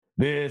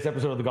This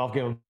episode of the Golf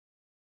Gambling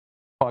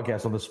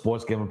Podcast on the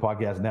Sports Gambling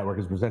Podcast Network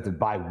is presented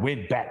by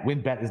WynnBET.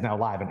 WynnBET is now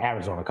live in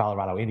Arizona,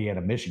 Colorado,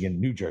 Indiana, Michigan,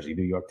 New Jersey,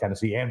 New York,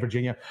 Tennessee, and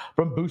Virginia.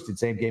 From boosted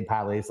same-game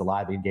parlays to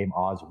live in-game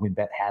odds,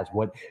 WynnBET has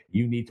what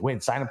you need to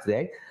win. Sign up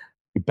today.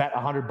 You bet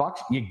 $100,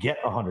 you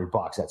get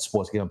 $100 at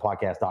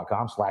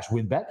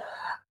sportsgamblingpodcast.com/WynnBET.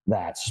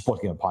 That's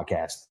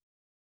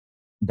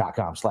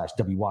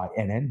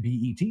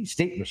sportsgamblingpodcast.com/WYNNBET.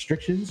 State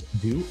restrictions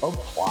do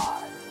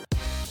apply.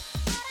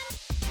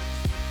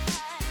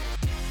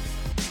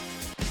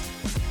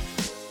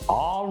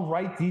 All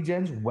right,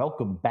 D-Gens,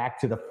 welcome back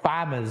to the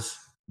Farmers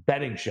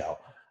Betting Show.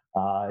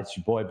 It's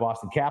your boy,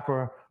 Boston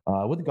Capper,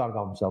 with the God of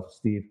Golf himself,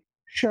 Steve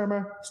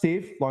Shermer.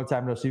 Steve, long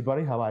time no see,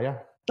 buddy. How are you?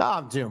 Oh,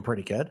 I'm doing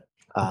pretty good.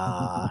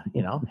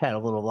 Had a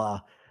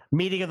little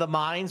meeting of the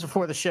minds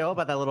before the show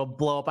about that little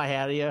blow up I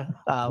had of you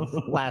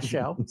last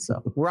show.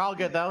 So we're all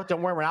good, though.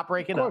 Don't worry, we're not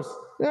breaking up. Of course.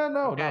 Yeah,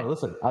 no.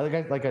 Listen,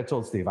 like I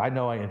told Steve, I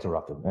know I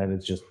interrupted, and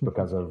it's just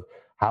because of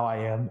how I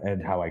am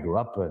and how I grew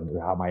up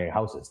and how my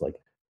house is. Like,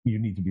 you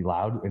need to be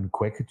loud and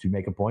quick to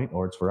make a point,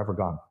 or it's forever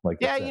gone. Like,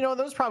 yeah, there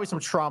was probably some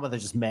trauma that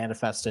just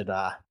manifested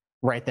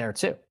right there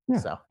too. Yeah.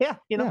 So yeah,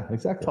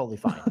 exactly, totally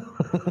fine.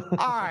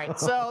 All right,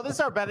 so this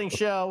is our betting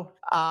show.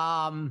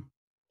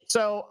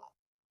 So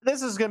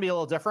this is going to be a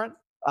little different.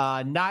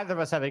 Neither of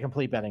us have a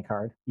complete betting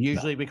card.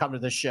 Usually we come to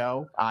this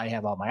show, I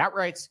have all my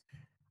outrights.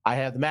 I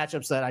have the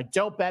matchups that I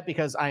don't bet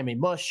because I'm a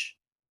mush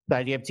that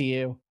I give to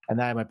you, and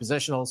then I have my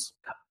positionals.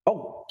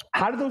 Oh,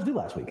 how did those do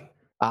last week?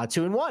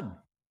 2-1.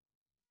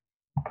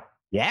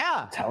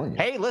 Yeah. I'm telling you.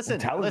 Hey, listen.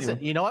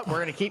 You know what? We're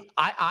gonna keep.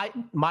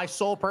 My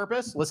sole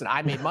purpose. Listen,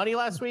 I made money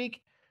last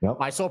week. Yep.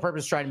 My sole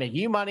purpose is trying to make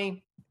you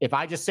money. If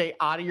I just say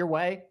out of your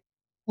way,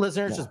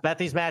 listeners, just bet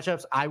these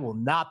matchups. I will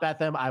not bet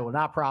them. I will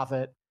not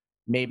profit.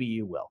 Maybe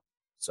you will.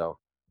 So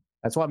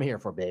that's what I'm here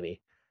for,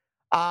 baby.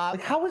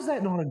 How is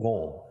that not a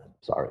goal?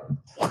 Sorry.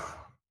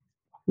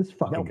 This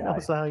fucking guy.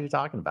 What the hell are you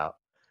talking about?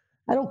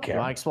 I don't care. You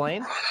want to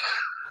explain?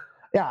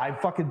 Yeah, I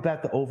fucking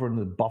bet the over in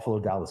the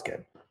Buffalo-Dallas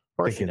game.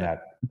 Thinking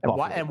that.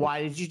 And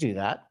why did you do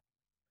that?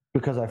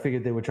 Because I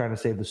figured they were trying to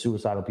save the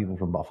suicidal people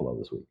from Buffalo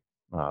this week.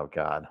 Oh,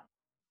 God.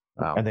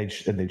 Wow. And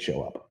they'd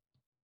show up.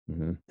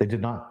 Mm-hmm. They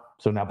did not.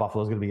 So now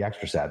Buffalo's going to be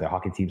extra sad. Their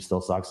hockey team still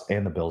sucks,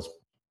 and the Bills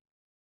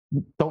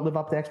don't live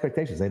up to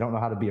expectations. They don't know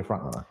how to be a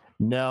front runner.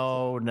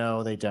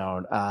 No, they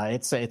don't.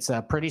 It's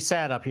pretty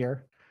sad up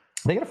here.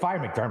 They got to fire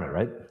McDermott,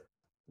 right?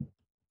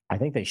 I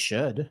think they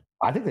should.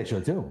 I think they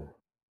should too.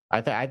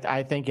 I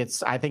think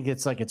it's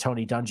like a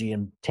Tony Dungy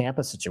in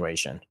Tampa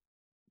situation.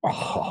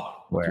 Oh,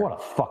 what a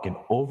fucking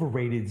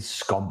overrated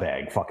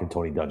scumbag fucking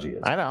Tony Dungy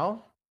is. I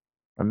know.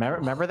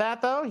 Remember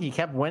that, though? He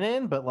kept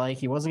winning, but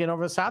he wasn't getting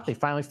over the top. They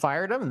finally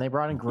fired him, and they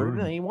brought in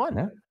Gruden, and he won.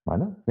 Yeah, I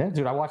know. Yeah,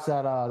 dude, I watched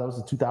that. That was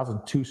the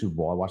 2002 Super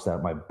Bowl. I watched that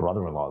at my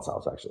brother-in-law's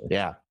house, actually.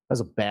 Yeah, that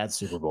was a bad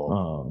Super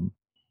Bowl.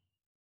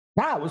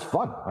 Nah, it was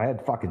fun. I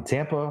had fucking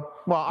Tampa.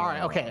 Well, all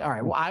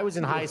right. Well, I was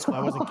in high school.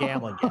 I wasn't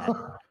gambling yet.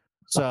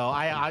 So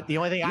the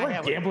only thing I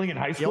had gambling in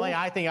high school. The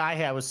only thing I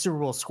had was Super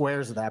Bowl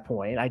squares at that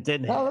point. I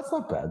didn't. Oh, that's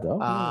not bad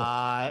though.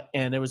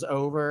 And it was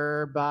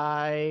over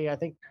by I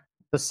think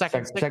the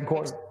second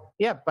quarter.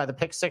 Yeah, by the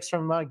pick six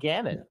from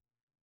Gannon.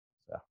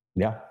 So.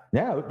 Yeah.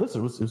 Listen,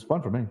 it was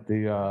fun for me.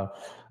 It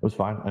was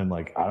fine, and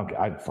I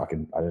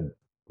didn't.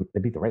 They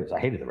beat the Raiders. I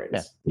hated the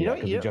Raiders. Yeah.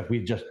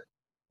 We just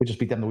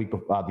beat them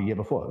the year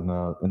before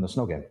in the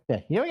snow game.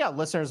 Yeah, we got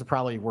listeners that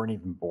probably weren't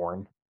even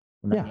born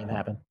when that game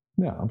happened.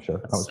 Yeah, I'm sure.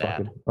 That's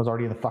sad. I was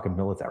already in the fucking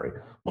military.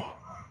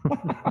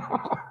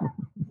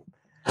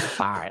 All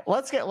right,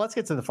 let's get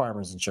to the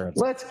farmers insurance.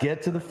 Let's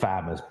get to the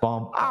farmers.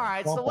 All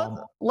right,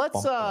 so let's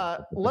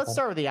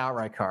start with the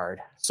outright card.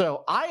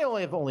 So I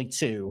have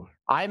two.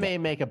 I may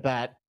make a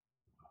bet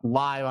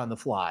live on the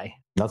fly.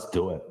 Let's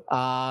do it.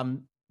 But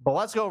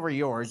let's go over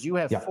yours. You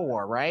have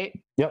 4, right?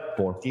 Yep,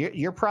 4.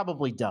 You're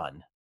probably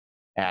done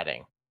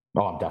adding.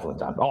 Oh, I'm definitely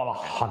done. Oh, I'm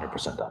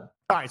 100% done.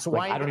 All right, so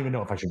I don't even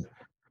know if I should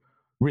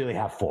really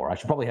have 4. I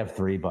should probably have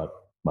 3, but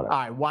whatever. All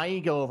right, why don't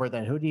you go over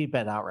then? Who do you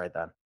bet outright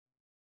then?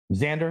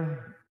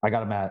 Xander, I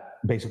got him at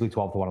basically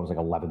 12 to 1. It was like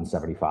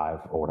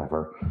 11.75 or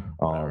whatever.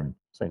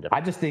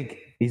 I just think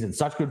he's in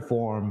such good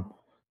form.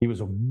 He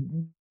was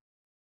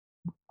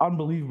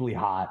unbelievably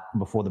hot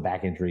before the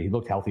back injury. He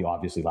looked healthy,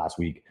 obviously, last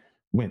week.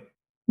 Went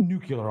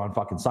nuclear on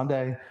fucking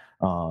Sunday.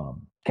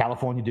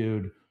 California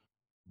dude.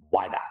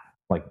 Why not?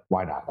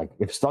 Why not?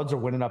 If studs are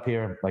winning up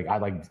here, I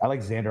like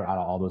Xander out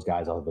of all those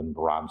guys other than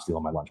Braun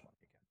stealing my lunch money.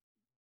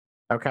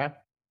 Okay.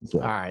 So.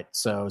 All right.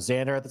 So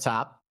Xander at the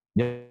top.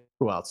 Yeah.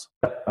 Who else?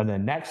 And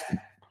then next,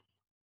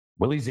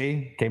 Willie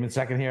Z came in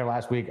second here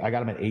last week. I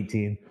got him at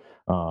 18.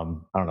 I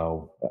don't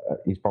know.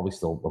 He's probably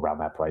still around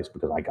that price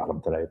because I got him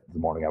today this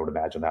morning. I would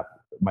imagine that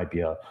might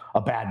be a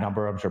bad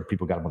number. I'm sure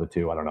people got him with a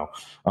 2. I don't know.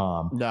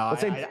 No,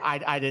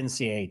 I didn't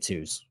see any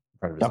 2s.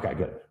 Okay,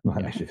 good.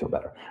 That makes me feel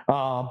better.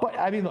 But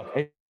I mean, look,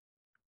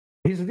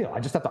 here's the deal. I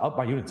just have to up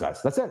my unit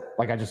size. That's it.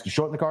 I just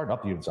shorten the card,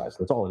 up the unit size.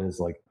 That's all it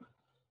is. I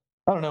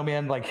don't know,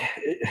 man.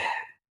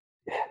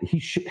 He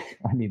should.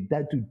 I mean,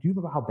 that dude. Do you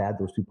remember how bad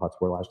those 2 putts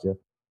were last year?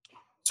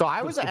 So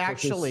I was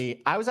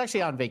actually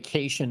on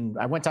vacation.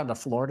 I went down to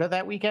Florida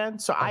that weekend,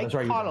 so I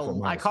caught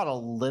a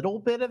little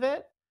bit of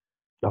it.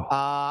 Oh.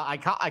 I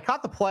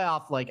caught the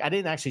playoff. Like I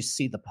didn't actually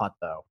see the putt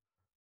though.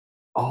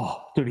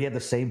 Oh, dude, he had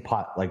the same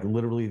putt, like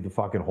literally the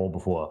fucking hole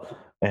before,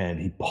 and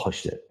he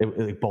pushed it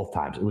like both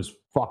times. It was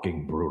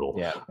fucking brutal.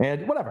 Yeah.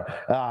 And whatever.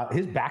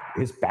 His back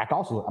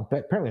also.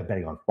 Apparently, I'm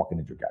betting on fucking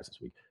injured guys this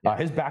week. Yeah.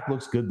 His back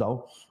looks good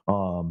though.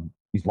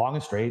 He's long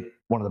and straight.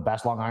 One of the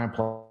best long iron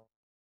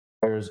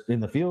players in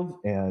the field,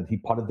 and he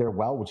putted there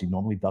well, which he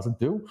normally doesn't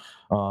do.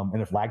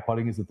 And if lag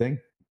putting is the thing,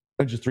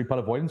 and just 3-putt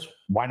avoidance,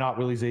 why not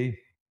Willie Z?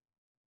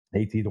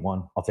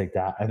 18-1. I'll take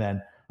that. And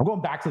then I'm going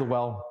back to the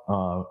well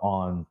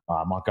on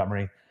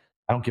Montgomery.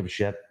 I don't give a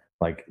shit.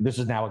 Like this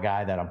is now a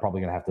guy that I'm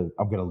going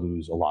to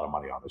lose a lot of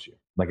money on this year.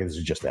 Like this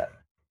is just it.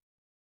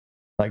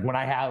 Like when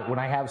I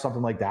have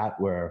something like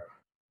that where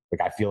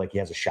like I feel like he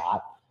has a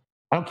shot,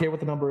 I don't care what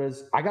the number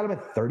is. I got him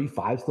at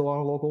 35 still on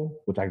a local,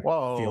 which I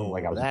feel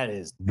like I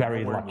was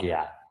very lucky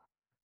at.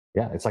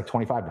 Yeah, it's like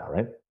 25 now,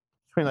 right?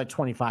 Between like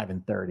 25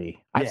 and 30.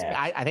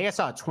 Yeah. I think I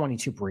saw a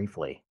 22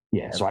 briefly.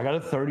 Yeah, so I got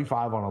a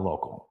 35 on a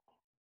local.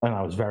 And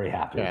I was very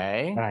happy.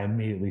 Okay. And I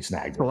immediately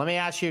snagged it. Well, let me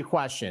ask you a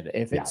question.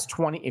 If it's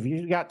 20, if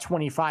you got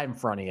 25 in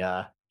front of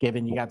you,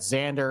 given you got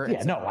Xander.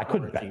 Yeah, no, I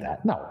couldn't bet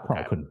that. No,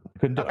 I couldn't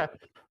do it.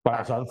 But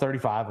I saw the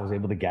 35. I was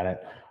able to get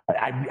it.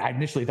 I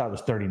initially thought it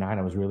was 39.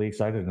 I was really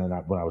excited. And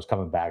then when I was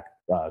coming back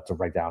to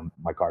write down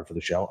my card for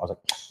the show, I was like,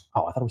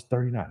 oh, I thought it was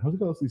 39. I was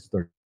like, oh, it's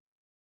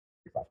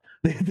 35.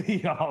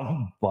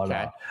 But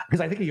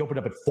because I think he opened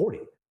up at 40,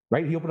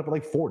 right? He opened up at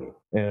like 40.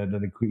 And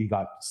then he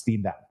got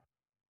steamed out.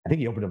 I think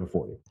he opened up at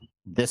 40.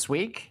 This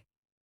week,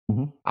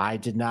 I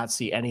did not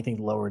see anything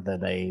lower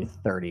than a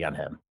 30 on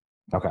him.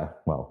 Okay,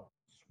 well,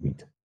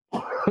 sweet.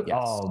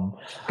 Yes.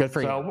 Good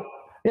for you.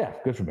 Yeah,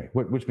 good for me.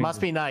 Which must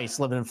be nice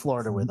living in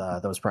Florida with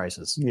those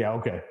prices. Yeah.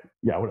 Okay.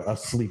 Yeah. A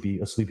sleepy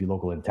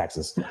local in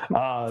Texas. Yeah.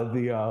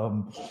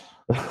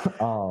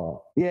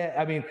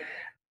 I mean,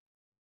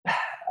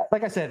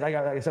 like I said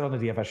on the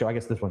DFS show, I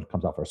guess this one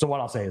comes out first. So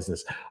what I'll say is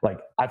this: like,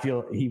 I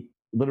feel he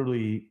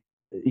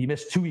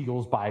missed 2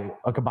 eagles by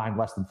a combined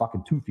less than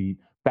fucking 2 feet.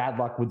 Bad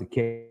luck with the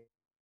kick,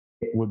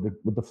 with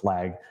the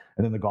flag,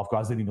 and then the golf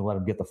gods didn't even let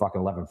him get the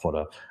fucking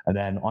 11-footer. And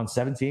then on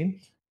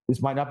 17,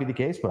 this might not be the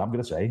case, but I'm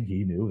going to say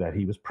he knew that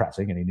he was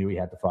pressing and he knew he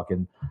had to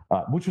fucking,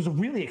 which was a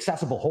really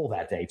accessible hole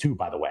that day too,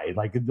 by the way.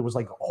 Like there was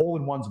like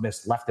hole-in-ones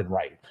missed left and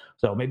right.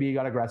 So maybe he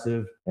got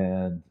aggressive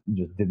and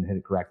just didn't hit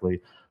it correctly.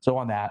 So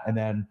on that, and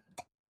then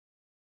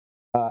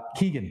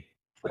Keegan,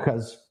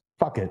 because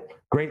fuck it.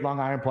 Great long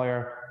iron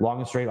player, long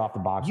and straight off the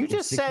box. You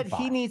just said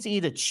he needs to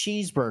eat a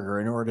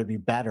cheeseburger in order to be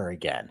better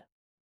again.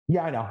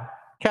 Yeah, I know.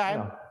 Okay. I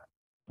know.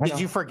 Did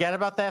you forget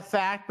about that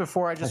fact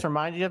before I just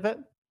reminded you of it?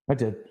 I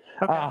did.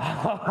 Okay.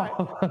 Right.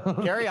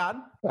 Carry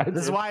on.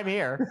 This is why I'm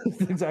here.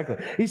 Exactly.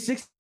 He's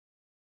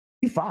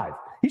 65.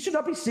 He should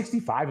not be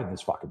 65 in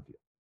this fucking field.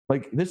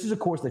 Like, this is a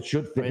course that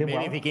should fit him well.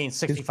 Maybe if he gained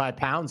 65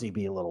 pounds, he'd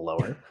be a little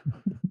lower.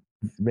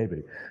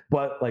 Maybe.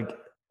 But, like,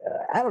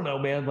 I don't know,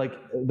 man. Like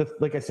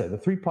I said, the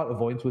 3-putt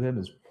avoidance with him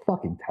is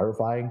fucking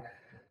terrifying.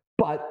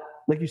 But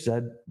like you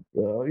said,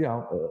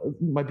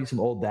 might be some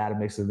old data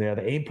mixed in there.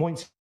 The aim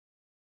points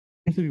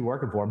seems to be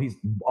working for him. He's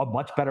a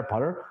much better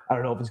putter. I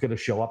don't know if it's going to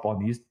show up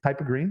on these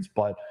type of greens,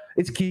 but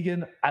it's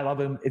Keegan. I love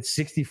him. It's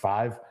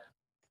 65.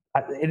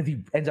 And if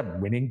he ends up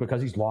winning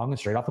because he's long and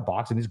straight off the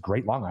box and he's a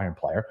great long iron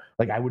player,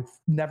 like I would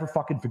never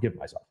fucking forgive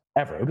myself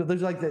ever.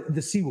 There's like the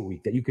Siwoo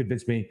week that you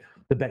convinced me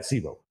to bet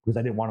Siwoo because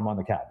I didn't want him on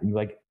the cap. And you're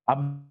like,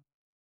 I'm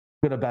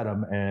going to bet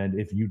him. And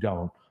if you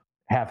don't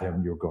have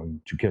him, you're going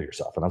to kill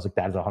yourself. And I was like,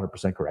 that is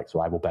 100% correct. So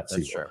I will bet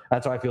Siwoo. True.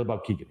 That's how I feel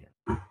about Keegan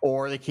here.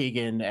 Or the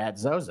Keegan at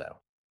Zozo.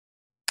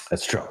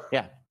 That's true.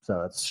 Yeah.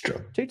 So that's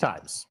true. 2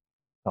 times.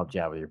 I'll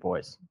chat with your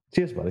boys.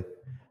 Cheers, buddy.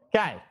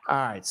 Okay. All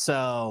right.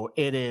 So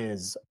it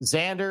is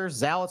Xander,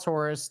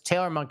 Zalatoris,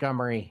 Taylor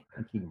Montgomery,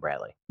 and Keegan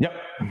Bradley. Yep.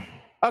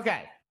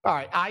 Okay. All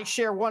right. I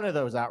share one of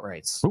those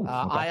outrights. Ooh, okay.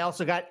 I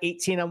also got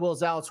 18 on Will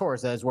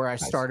Zalatoris. That is where I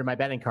started my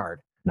betting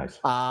card. Nice.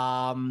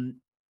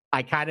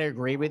 I kind of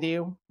agree with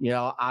you.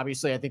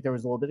 Obviously, I think there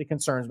was a little bit of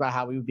concerns about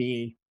how he would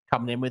be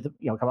coming in with,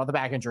 coming off the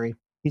back injury.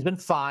 He's been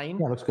fine.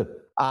 Yeah, looks good.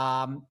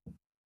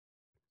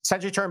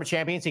 Century Tournament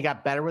champions. He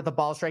got better with the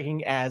ball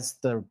striking as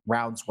the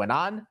rounds went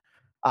on.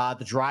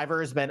 The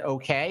driver has been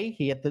okay.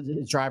 He hit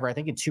his driver, I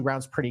think, in 2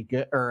 rounds pretty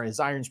good, or his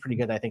iron's pretty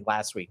good, I think,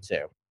 last week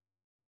too.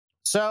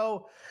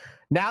 So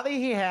now that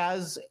he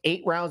has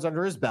 8 rounds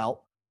under his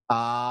belt,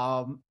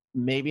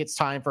 maybe it's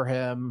time for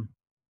him.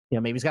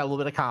 Maybe he's got a little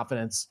bit of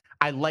confidence.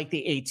 I like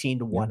the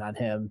 18-1 on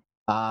him.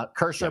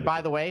 Kershaw,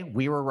 by the way,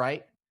 we were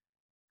right.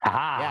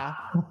 Yeah.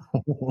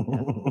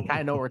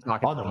 I know what we're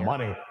talking on about. The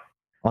money.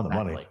 On the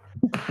money.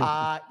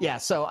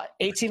 So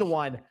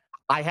 18-1.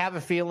 I have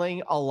a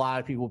feeling a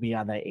lot of people will be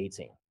on that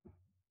 18.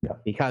 Yeah.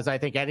 Because I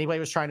think anybody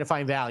was trying to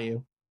find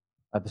value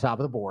at the top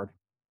of the board.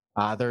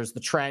 There's the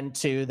trend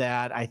too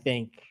that I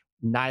think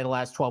 9 of the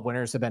last 12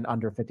 winners have been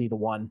under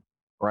 50-1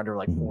 or under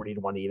like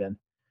 40-1 even.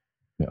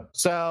 Yeah.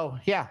 So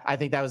I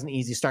think that was an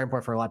easy starting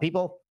point for a lot of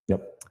people.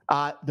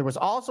 Yep. There was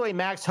also a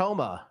Max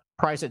Homa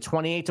price at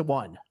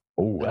 28-1.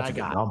 Oh, that's a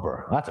good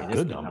number. That's a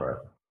good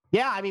number.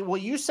 Yeah, I mean, well,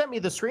 you sent me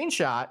the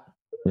screenshot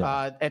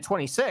at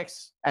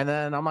 26, and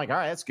then I'm like, all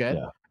right, that's good.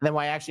 Yeah. And then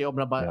when I actually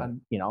opened up, I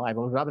opened it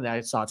up and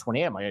I saw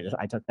 28. I'm like,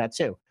 I took that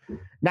too.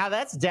 Now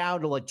that's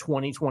down to like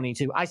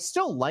 2022. I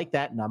still like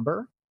that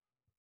number.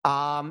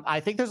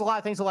 I think there's a lot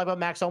of things to like about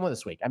Max Homa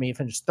this week. I mean, he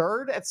finished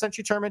third at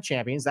Century Tournament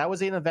Champions. That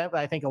was an event that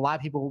I think a lot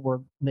of people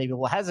were maybe a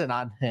little hesitant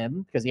on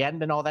him because he hadn't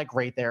been all that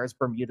great there. It's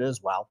Bermuda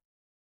as well.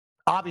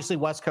 Obviously,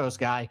 West Coast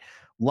guy,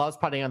 loves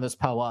putting on this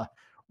POA.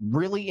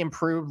 Really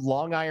improved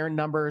long iron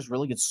numbers,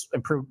 really good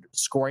improved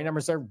scoring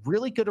numbers. They're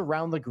really good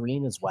around the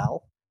green as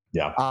well.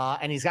 Yeah.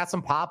 And he's got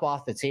some pop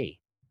off the tee.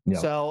 Yeah.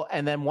 So,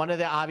 and then one of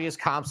the obvious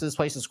comps to this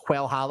place is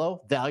Quail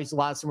Hollow. Values a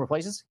lot of similar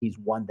places. He's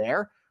won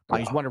there.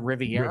 He's won at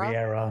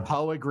Riviera.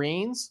 POA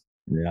Greens.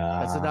 Yeah.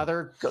 That's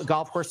another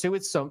golf course too.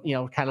 It's some,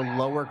 kind of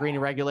lower green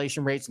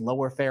regulation rates,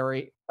 lower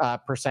fairway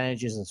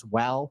percentages as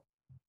well.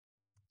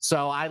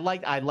 So I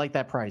like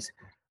that price.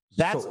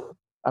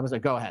 I was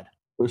like, go ahead.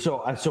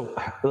 So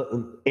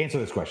answer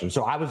this question.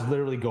 So I was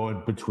literally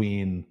going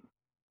between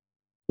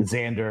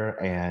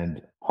Xander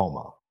and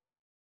Homa.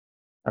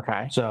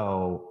 Okay.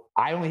 So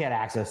I only had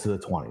access to the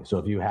 20. So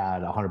if you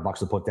had $100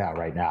 to put down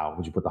right now,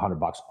 would you put the $100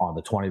 on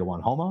the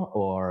 20-1 Homa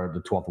or the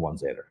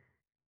 12-1 Xander? I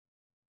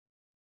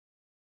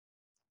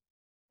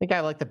think I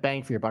like the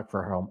bang for your buck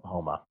for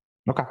Homa.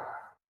 Okay.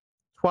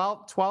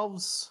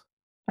 12's.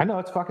 I know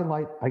it's fucking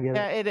light. I get it.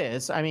 Yeah, it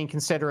is. I mean,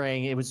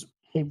 considering it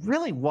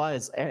really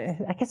was.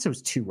 I guess it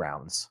was 2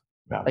 rounds.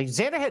 Yeah. Like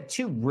Xander had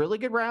 2 really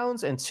good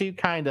rounds and 2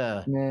 kind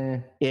of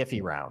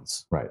iffy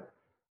rounds. Right.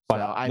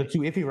 But the 2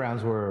 iffy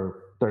rounds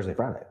were Thursday,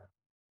 Friday.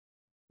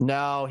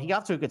 No, he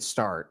got to a good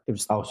start. It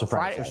was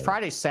Friday. It was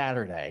Friday,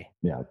 Saturday.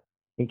 Yeah.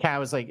 He kind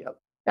of was like,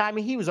 I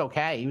mean, he was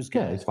okay. He was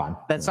good. Yeah, he's fine.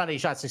 Then Sunday he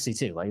shot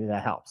 62. Like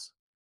that helps.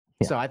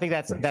 Yeah. So I think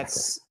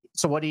that's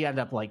so what he ended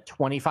up like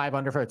 25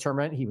 under for the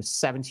tournament. He was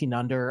 17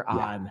 under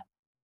on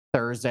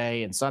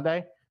Thursday and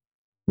Sunday.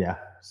 Yeah.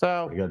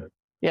 So pretty good.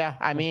 Yeah,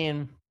 I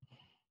mean,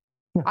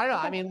 I don't know.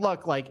 I mean,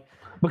 look, like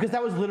because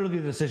that was literally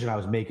the decision I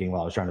was making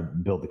while I was trying to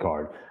build the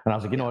card, and I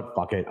was like, you know what,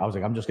 fuck it. I was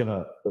like, I'm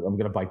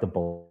gonna bite the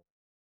bullet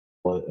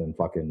and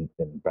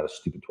bet a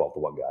stupid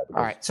 12-1 guy.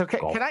 All right, so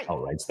can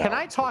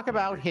I talk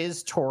about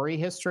his Tory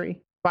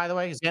history, by the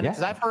way?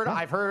 Because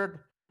I've heard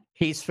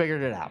he's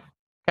figured it out.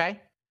 Okay,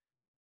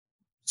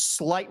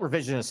 slight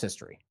revisionist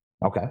history.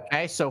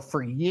 Okay. So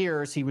for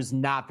years he was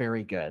not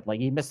very good. Like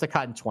he missed the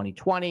cut in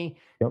 2020,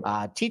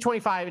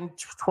 T25 in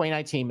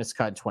 2019, missed the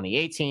cut in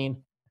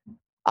 2018.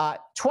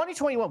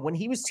 2021, when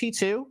he was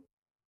T2,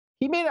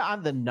 he made it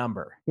on the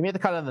number. He made the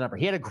cut on the number.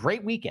 He had a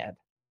great weekend.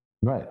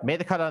 Right.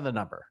 Made the cut on the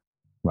number.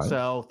 Right.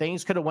 So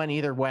things could have went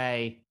either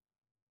way.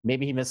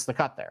 Maybe he missed the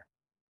cut there.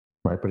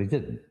 Right, but he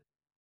didn't.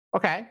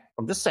 Okay.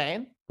 I'm just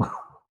saying.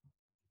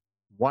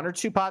 1 or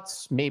 2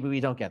 putts, maybe we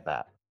don't get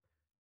that.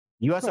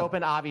 U.S.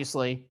 Open,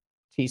 obviously,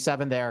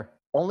 T7 there.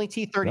 Only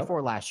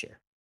T34 last year.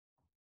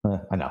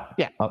 I know.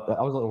 Yeah. I was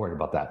a little worried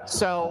about that.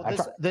 So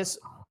this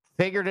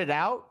figured it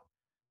out.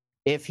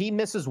 If he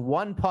misses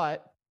 1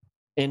 putt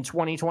in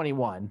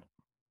 2021,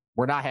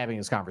 we're not having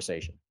this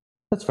conversation.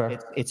 That's fair.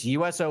 It's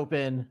U.S.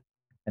 Open,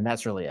 and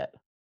that's really it.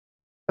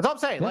 That's all I'm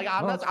saying. Like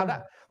I'm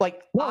not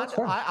like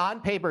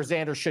on paper,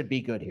 Xander should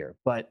be good here,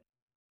 but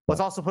let's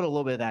also put a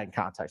little bit of that in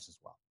context as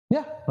well.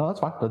 Yeah, no, that's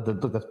fine.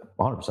 That's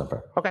 100%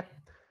 fair. Okay.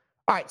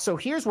 All right. So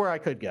here's where I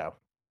could go.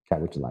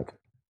 Okay, what you like?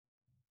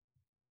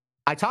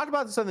 I talked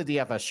about this on the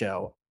DFS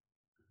show.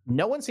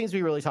 No one seems to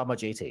be really talking about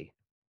JT.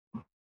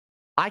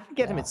 I can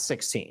get him at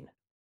 16.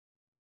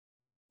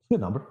 Good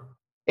number.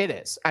 It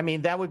is. I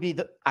mean, that would be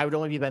I would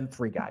only be then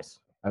 3 guys.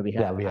 I would be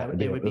happy.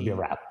 It would be a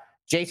wrap.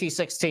 JT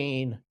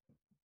 16,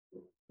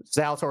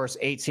 Zalatoris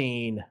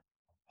 18,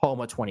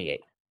 Homa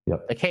 28.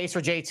 Yep. The case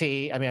for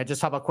JT, I mean, I just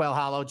talked about Quail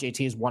Hollow.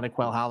 JT has won at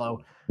Quail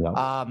Hollow.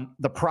 Yep.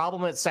 The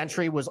problem at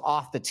Century was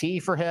off the tee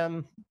for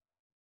him.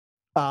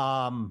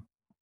 I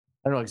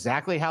don't know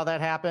exactly how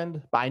that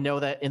happened, but I know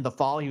that in the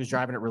fall he was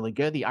driving it really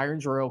good. The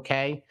irons were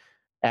okay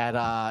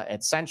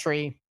at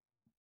Century.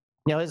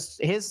 You know,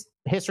 his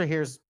history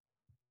here is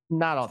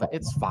not all that.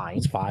 It's fine.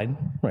 It's fine.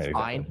 Right. It's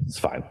fine. It's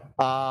fine.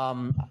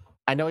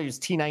 I know he was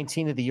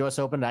T19 at the U.S.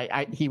 Open.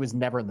 He was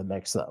never in the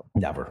mix though.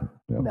 Never.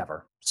 Yep.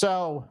 Never.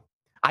 So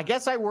I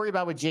guess I worry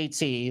about with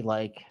JT,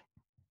 like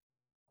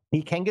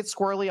he can get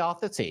squirrely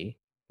off the tee.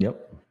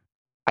 Yep.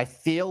 I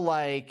feel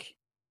like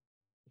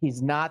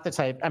he's not the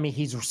type. I mean,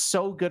 he's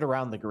so good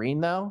around the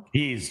green, though.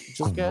 He's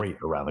great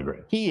around the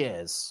green. He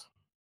is.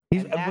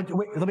 Wait,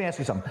 let me ask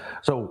you something.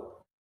 So,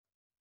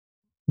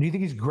 do you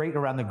think he's great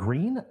around the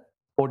green,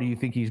 or do you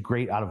think he's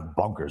great out of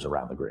bunkers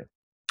around the green?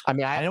 I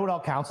mean, I know it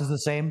all counts as the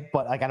same,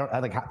 but like I don't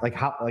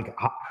how.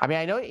 I mean,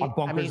 I know.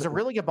 I mean, he's a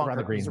really good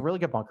bunker. He's a really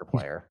good bunker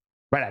player.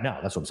 Right. I know.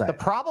 That's what I'm saying. The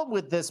problem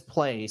with this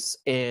place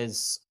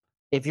is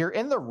if you're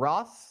in the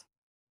rough,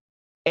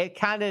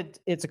 it's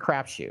a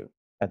crapshoot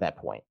at that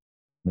point.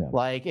 Yeah.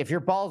 Like if your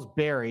ball's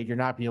buried, you're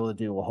not be able to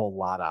do a whole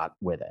lot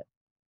with it.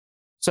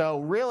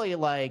 So really,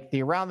 like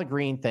the around the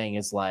green thing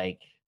is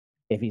like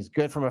if he's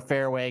good from a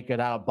fairway, good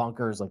out of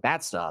bunkers, like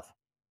that stuff.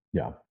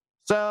 Yeah.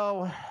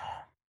 So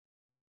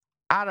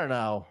I don't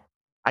know.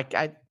 I'm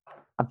thinking.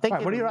 All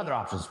right, what are your other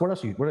options? What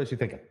else are you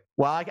thinking?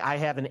 Well, I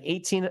have an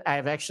 18. I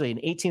have actually an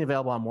 18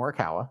 available on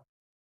Morikawa.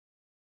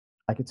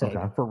 I could take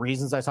for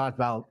reasons I talked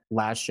about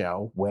last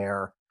show.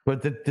 But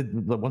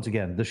once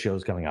again, this show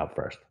is coming out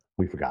first.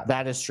 We forgot.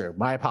 That is true.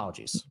 My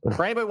apologies.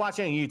 For anybody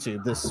watching on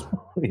YouTube, this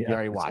you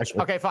already watched.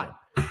 Okay, fine.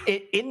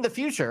 In the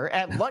future,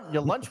 at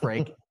your lunch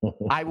break,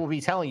 I will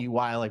be telling you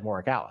why I like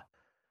Morikawa.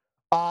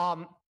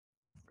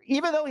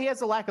 Even though he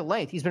has a lack of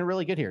length, he's been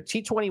really good here.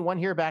 T21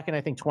 here back in,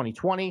 I think,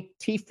 2020.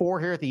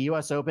 T4 here at the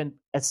U.S. Open.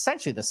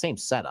 Essentially the same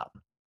setup.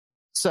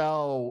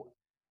 So,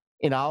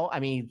 I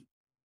mean,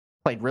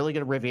 played really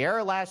good at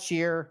Riviera last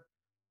year.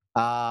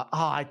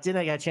 I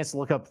didn't get a chance to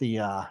look up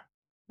the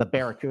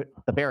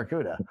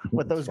Barracuda,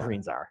 what those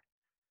greens are.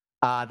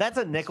 That's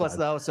a Nicklaus,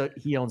 though, so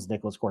he owns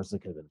Nicklaus courses. It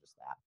could have been just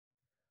that.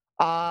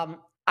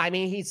 I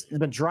mean, he's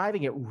been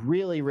driving it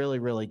really, really,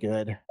 really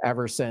good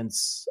ever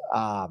since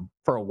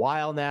for a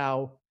while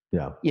now.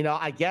 Yeah.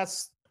 I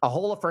guess a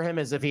hole for him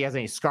is if he has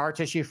any scar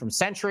tissue from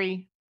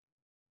Century.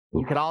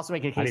 You could also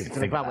make a case he's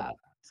going to come out with.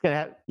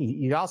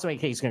 You could also make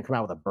a case he's going to come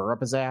out with a burr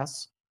up his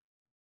ass.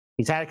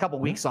 He's had a couple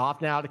weeks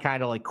off now to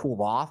kind of like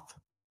cool off.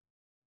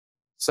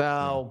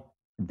 So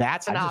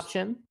that's an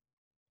option.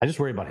 I just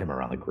worry about him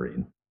around the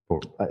green.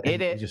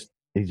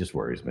 He just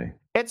worries me.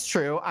 It's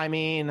true. I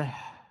mean,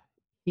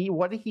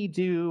 what did he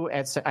do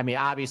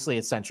obviously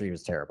at Century he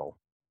was terrible.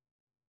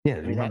 Yeah,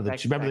 remember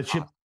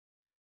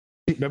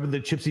the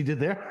chips he did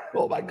there?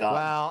 Oh my god!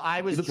 Well,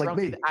 I was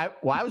drunk. I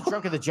was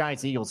drunk at the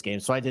Giants Eagles game,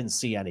 so I didn't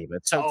see any of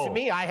it. So to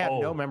me, I have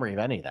no memory of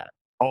any of that.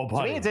 Oh,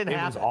 buddy, to me, it didn't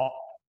happen.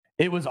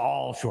 It was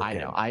all short. I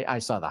know. I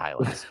saw the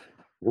highlights.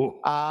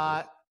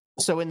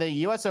 So in the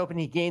U.S. Open,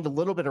 he gained a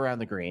little bit around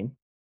the green.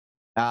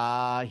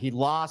 He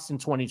lost in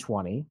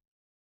 2020.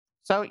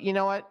 So you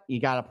know what? You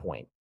got a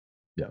point.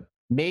 Yeah.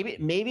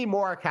 Maybe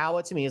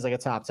Morikawa to me is like a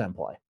top 10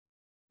 play,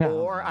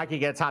 or I could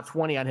get a top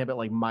 20 on him at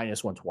like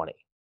minus 120.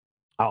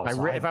 Oh,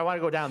 if I want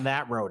to go down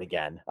that road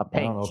again, I'm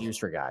paying juice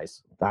for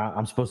guys.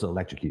 I'm supposed to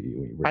electrocute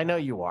you. I know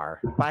you are,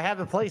 but I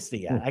haven't placed it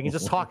yet. I can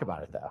just talk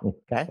about it though.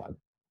 Okay.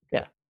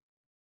 Yeah.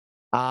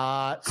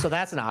 So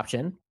that's an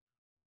option.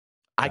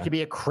 I could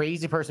be a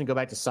crazy person and go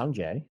back to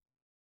Sungjae.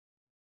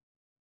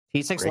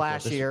 T6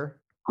 last year.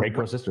 Great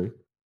course history.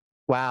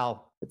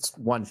 Well, it's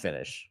one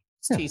finish.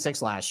 It's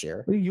T6 last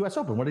year. U.S.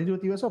 Open. What did he do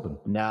at the U.S. Open?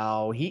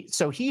 No, he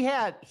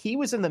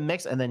was in the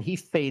mix and then he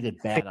faded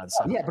bad on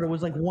Sunday. Yeah, but it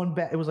was like one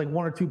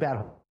or two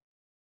bad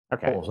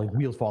holes. Like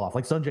wheels fall off,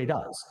 like Sungjae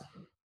does.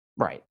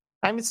 Right.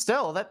 I mean,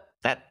 still that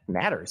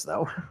matters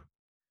though.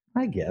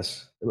 I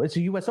guess it's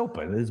a U.S.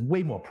 Open. There's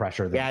way more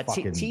pressure than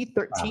fucking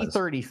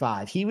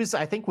T35. He was,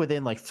 I think,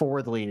 within like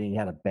fourth lead, and he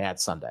had a bad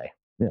Sunday.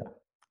 Yeah.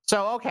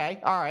 So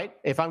okay, all right.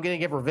 If I'm going to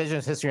give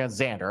revisionist history on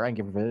Xander, I can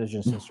give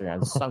revisionist history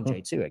on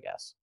Sungjae too. I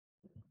guess.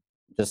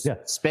 Just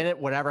spin it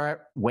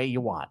whatever way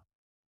you want.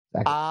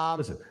 Exactly.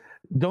 Listen,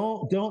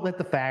 don't let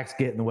the facts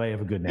get in the way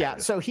of a good narrative.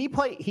 Yeah. So he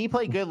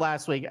played good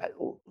last week.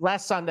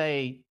 Last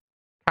Sunday,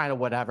 kind of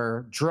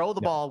whatever. Drove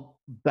the ball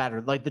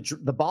better. Like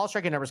the ball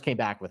striking numbers came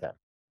back with him.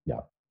 Yeah.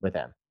 With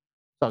him.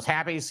 So I was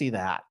happy to see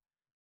that.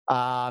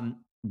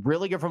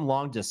 Really good from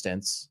long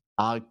distance.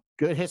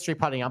 Good history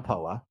putting on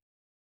POA.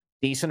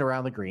 Decent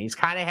around the greens.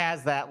 Kind of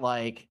has that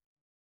like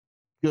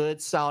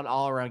good, solid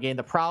all around game.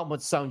 The problem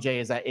with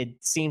Sungjae is that it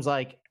seems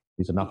like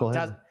he's a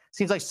knucklehead.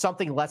 Seems like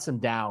something lets him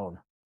down.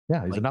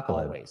 Yeah, he's a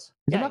knucklehead. Always.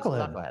 He's a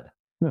knucklehead.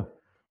 Yeah.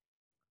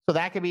 So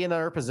that could be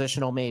another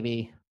positional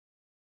maybe.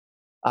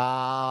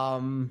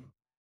 Going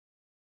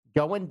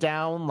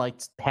down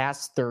like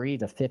past 30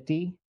 to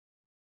 50.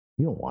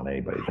 You don't want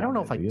anybody. I don't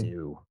know if I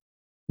do.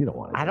 You don't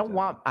want.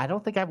 I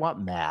don't think I want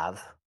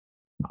Mav.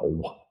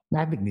 No,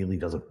 Mav McNeely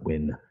doesn't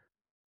win.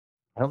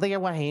 I don't think I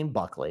want Hayden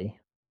Buckley.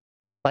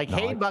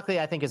 Hayden Buckley,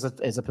 I think is a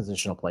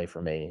positional play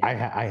for me. I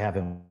have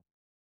him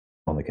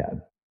on the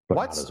CAD, but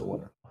not as a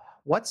winner.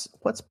 What's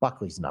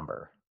Buckley's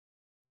number?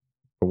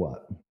 For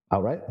what?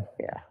 Outright?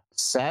 Yeah.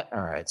 Set.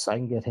 All right, so I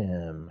can get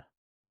him.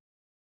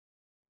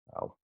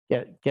 Oh,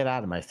 get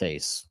out of my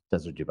face,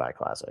 Desert Dubai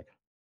Classic.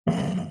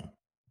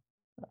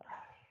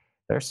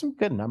 There's some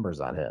good numbers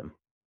on him.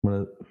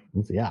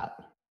 What's he at?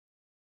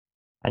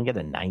 I can get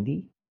a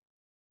 90.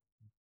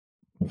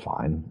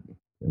 Fine.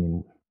 I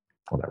mean,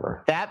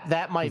 whatever.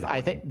 That might.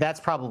 I think that's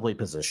probably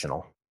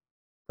positional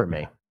for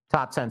me.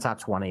 Top 10, top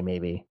 20,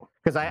 maybe.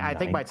 Because I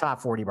think my top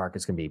 40 mark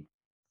is going to be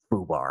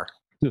FUBAR.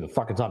 Dude, the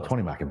fucking top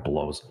 20 market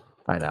blows.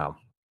 I know.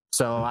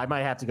 So I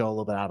might have to go a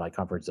little bit out of my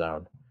comfort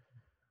zone.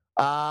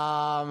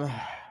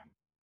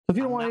 If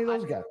you don't want any of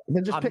those guys,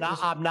 then just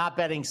I'm not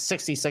betting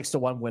 66 to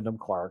 1 Wyndham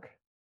Clark.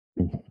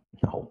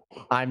 No.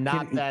 I'm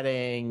not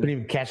betting. Couldn't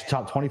even catch the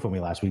top 20 for me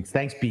last week.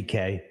 Thanks,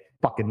 BK.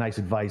 Fucking nice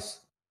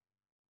advice.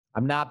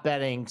 I'm not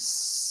betting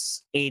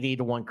 80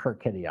 to 1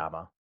 Kurt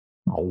Kitayama.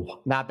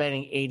 No. Not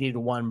betting 80 to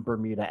 1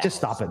 Bermuda. Just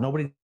stop it.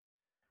 Nobody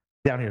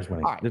down here is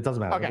winning. Right. It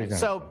doesn't matter. Okay,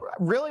 so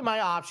really my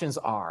options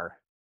are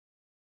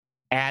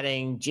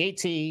adding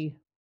JT,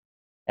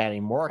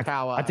 adding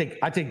Morikawa. I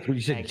think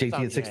you said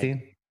JT at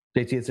 16.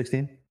 JT at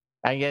 16.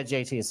 I can get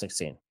JT at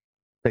 16.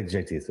 Take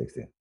JT at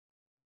 16.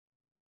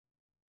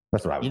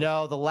 That's what I would. You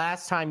know, the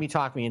last time you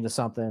talked me into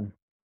something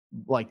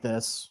like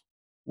this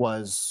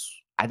was,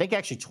 I think,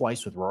 actually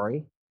twice with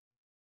Rory.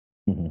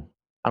 Mm-hmm.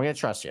 I'm going to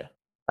trust you.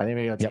 I think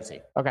we go JT.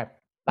 Yep. Okay.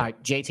 All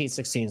right. JT at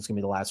 16 is going to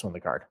be the last one on the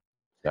card.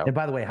 So. And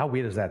by the way, how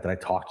weird is that I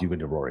talked you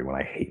into Rory when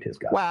I hate his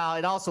guy? Well,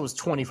 it also was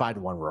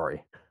 25-1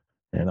 Rory.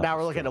 Now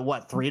we're looking at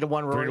what,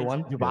 3-1 Rory?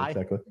 3-1 Dubai.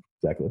 Yeah,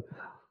 exactly.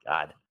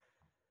 God.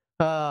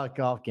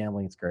 Golf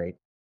gambling is great.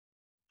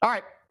 All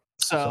right.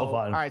 So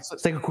fun. All right. So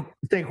let's take a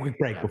quick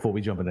break before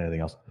we jump into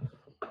anything else.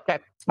 Okay.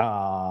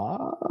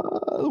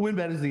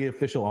 WynnBET is the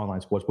official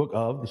online sportsbook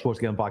of the Sports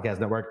Gambling Podcast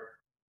Network.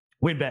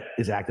 WynnBET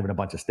is active in a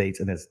bunch of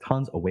states, and there's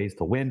tons of ways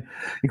to win,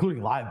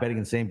 including live betting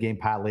and same-game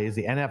parlays.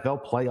 The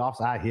NFL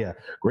playoffs are here.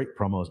 Great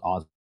promos,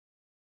 odds,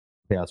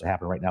 payouts are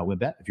happening right now.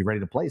 WynnBET, if you're ready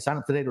to play, sign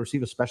up today to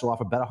receive a special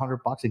offer. Bet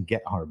 $100 and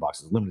get $100.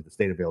 It's limited to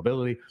state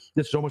availability.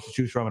 There's so much to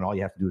choose from, and all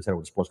you have to do is head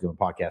over to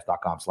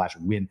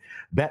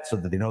sportsgamblingpodcast.com/WynnBET so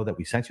that they know that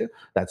we sent you.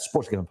 That's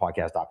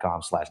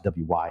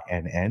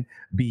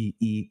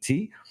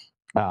sportsgamblingpodcast.com/WYNNBET.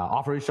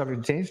 Offer is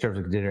subject to change. Terms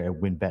and conditions at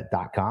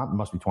WynnBET.com. It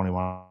must be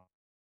 21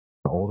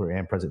 older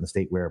and present in the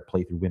state where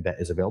playthrough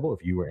WynnBET is available.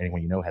 If you or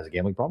anyone you know has a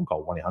gambling problem,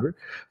 call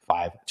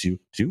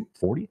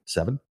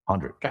 1-800-522-4700.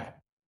 Okay.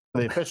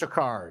 The official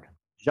card.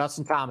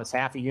 Justin Thomas,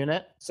 half a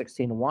unit,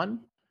 16-1.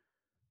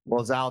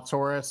 Will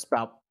Zalatoris,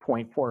 about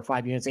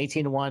 0.45 units.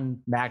 18-1.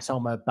 Max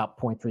Homa, about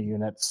 0.3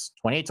 units.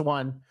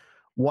 28-1.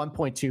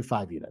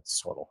 1.25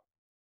 units total.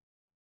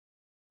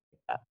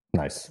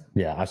 Nice.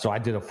 Yeah. So I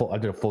did a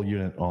full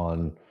unit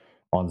on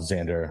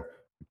Xander.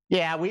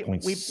 Yeah, we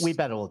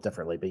bet a little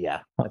differently, but yeah.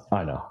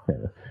 I know. Yeah.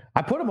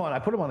 I put him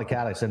on the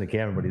cat. I send to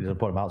Cameron, but he doesn't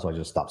put him out, so I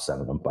just stopped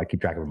sending them. I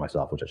keep track of it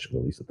myself, which I should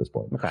release at this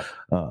point. Okay.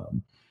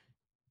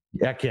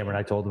 Yeah, Cameron,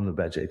 I told him to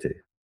bet JT.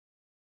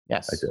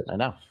 Yes, I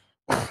know.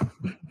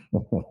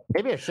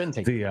 Maybe I shouldn't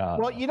take the.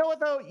 Well, you know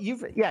what though? You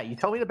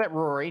told me to bet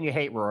Rory, and you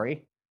hate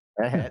Rory.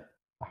 Tell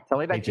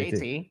me about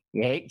JT.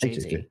 You hate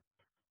JT.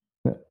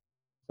 Yeah.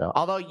 So,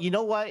 although you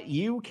know what,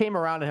 you came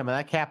around to him in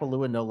that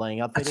Kapalua no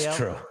laying up video. That's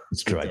true.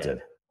 It's true. I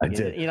did.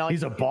 You know,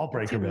 he's a ball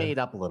breaker. Man. Made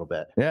up a little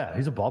bit. Yeah,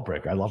 he's a ball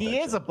breaker. I love. He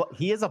is a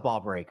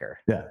ball breaker.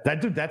 Yeah, that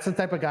dude. That's the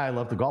type of guy I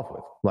love to golf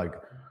with. Like,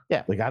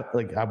 yeah,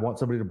 I want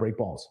somebody to break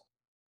balls.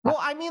 Well,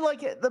 I mean,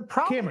 like the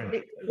problem.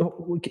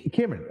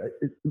 Cameron,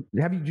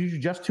 did you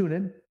just tune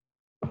in?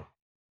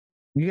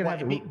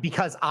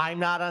 Because I'm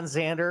not on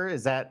Xander.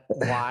 Is that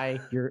why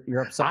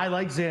you're upset? I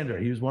like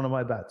Xander. He was one of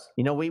my bets.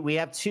 You know, we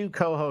have two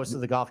co-hosts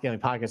of the Golf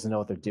Gambling Podcast and know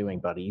what they're doing,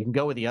 buddy. You can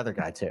go with the other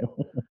guy too.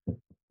 You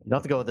don't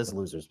have to go with this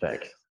loser's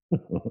pick.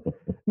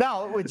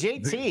 No, with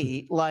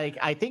JT, like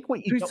I think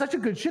he's such a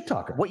good shit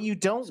talker. What you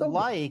don't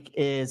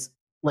is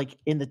like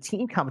in the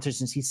team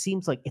competitions, he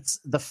seems like it's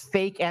the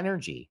fake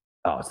energy.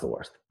 Oh, it's the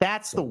worst.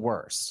 That's the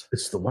worst.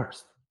 It's the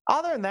worst.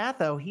 Other than that,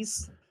 though,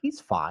 he's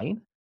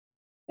fine.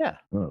 Yeah. I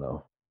don't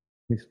know.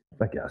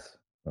 I guess.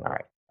 All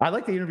right. I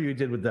like the interview you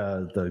did with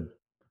the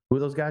who are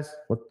those guys?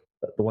 What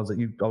the ones that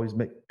you always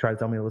try to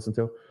tell me to listen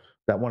to?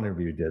 That one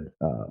interview you did.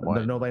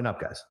 The no laying up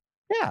guys.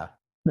 Yeah.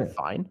 They're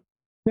fine.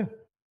 Yeah.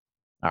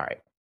 All right.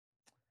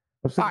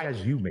 What's the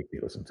guys you make me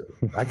listen to?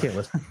 I can't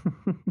listen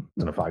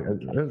to five.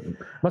 I'm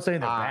not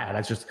saying they're bad.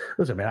 That's just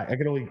listen, man. I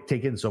can only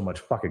take in so much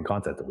fucking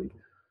content a week.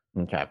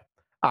 Okay.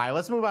 All right.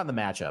 Let's move on to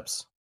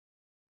matchups.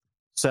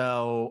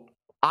 So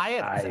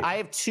I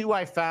have two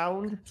I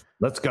found.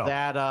 Let's go.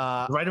 That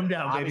write them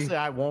down, obviously baby.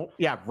 I won't.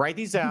 Yeah, write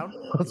these down.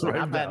 We're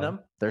not betting them.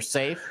 They're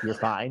safe. You're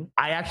fine.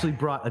 I actually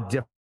brought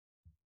a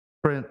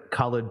different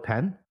colored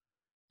pen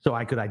so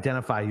I could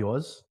identify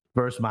yours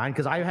versus mine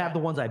because I have the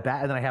ones I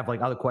bet and then I have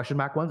like other question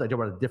mark ones. I just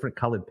brought a different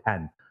colored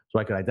pen so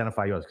I could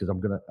identify yours because I'm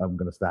gonna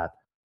start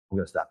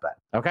bet.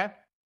 Okay.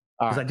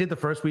 Because I did the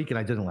first week and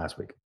I didn't last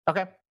week.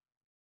 Okay.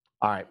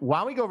 All right. Why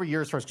don't we go over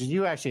yours first? Because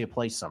you actually have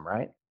placed some,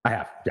 right? I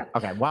have. Yeah.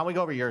 Okay. Why don't we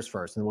go over yours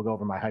first, and we'll go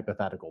over my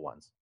hypothetical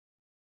ones.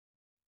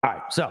 All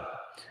right. So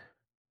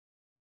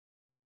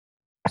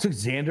I took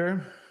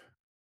Xander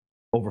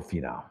over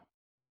Finau.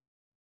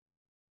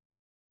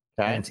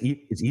 Okay. And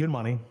it's even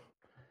money.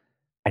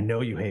 I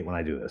know you hate when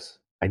I do this.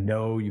 I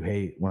know you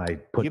hate when I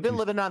put. You've been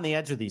living on the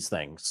edge of these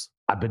things.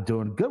 I've been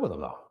doing good with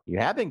them though. You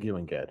have been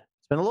doing good.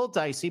 It's been a little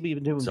dicey, but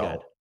you've been doing good.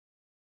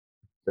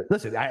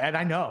 Listen,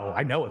 I know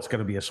it's going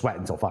to be a sweat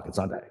until fucking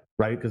Sunday,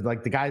 right? Because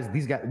like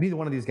neither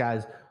one of these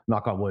guys,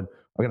 knock on wood,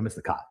 are going to miss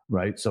the cut,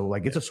 right? So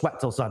like it's a sweat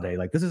till Sunday.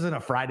 Like this isn't a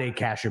Friday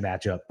casher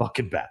matchup,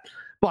 fucking bet.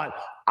 But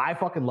I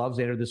fucking love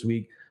Xander this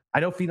week. I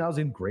know Finau's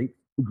in great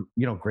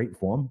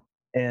form,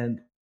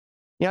 and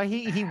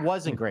he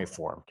was in great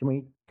form.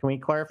 Can we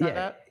clarify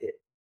that?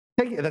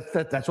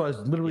 That's what I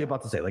was literally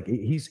about to say. Like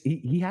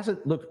he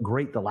hasn't looked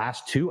great the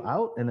last two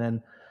out, and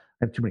then.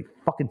 I have too many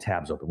fucking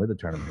tabs open. Where'd the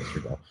tournament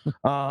history go?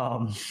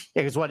 Because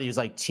he was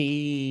like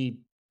T13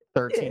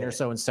 or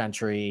so in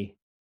Century.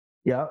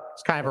 Yeah.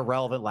 It's kind of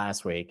irrelevant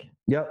last week.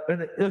 Yeah.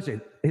 And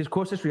listen, his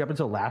course history up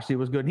until last year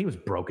was good. And he was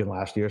broken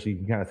last year, so you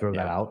can kind of throw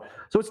that out.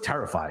 So it's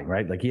terrifying,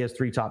 right? Like he has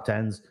 3 top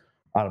 10s.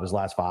 out of his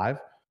last 5.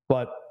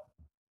 But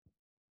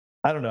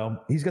I don't know.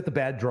 He's got the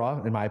bad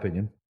draw, in my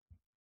opinion.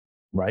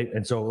 Right.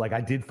 And so like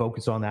I did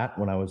focus on that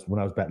when I was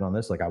betting on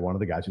this. Like I wanted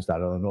the guys who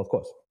started on the North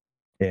Course.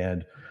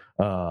 And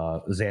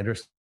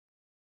Xander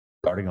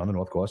starting on the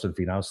North Course and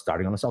Finau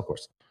starting on the South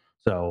Course.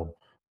 So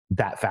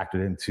that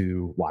factored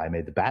into why I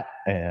made the bet.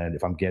 And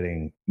if I'm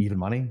getting even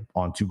money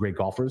on 2 great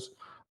golfers,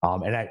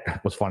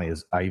 what's funny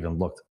is I even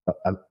looked.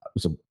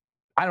 So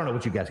I don't know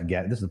what you guys can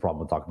get. This is the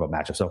problem with talking about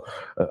matchups. So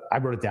I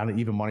wrote it down to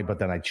even money, but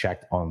then I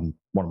checked on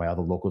one of my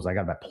other locals. I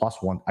got about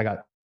 +1. I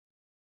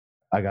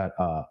got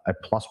a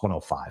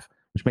 +105,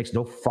 which makes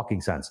no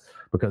fucking sense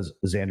because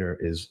Xander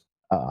is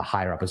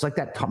higher up. It's like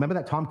that. Remember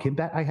that Tom Kim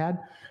bet I had?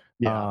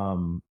 Yeah.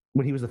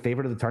 When he was the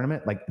favorite of the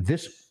tournament? Like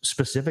this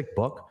specific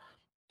book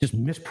just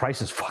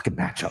misprices fucking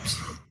matchups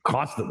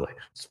constantly.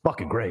 It's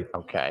fucking great.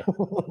 Okay.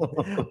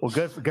 Well,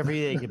 good for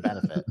you that you can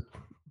benefit.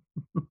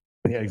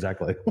 Yeah,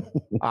 exactly.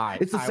 All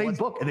right. It's the same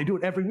book, and they do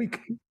it every week.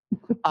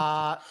 Can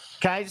I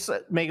just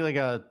make like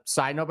a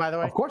side note, by the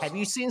way? Of course. Have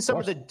you seen some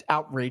of the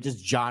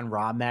outrageous John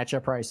Rahm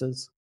matchup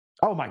prices?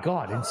 Oh my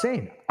god,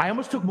 insane! I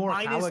almost took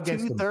Morikawa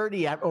against him.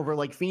 -230 over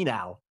like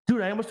Finau.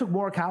 Dude, I almost took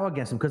Morikawa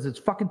against him because it's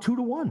fucking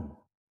 2-1.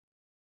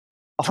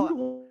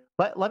 2-1.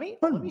 Let me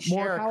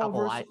share a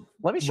couple.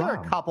 Let me share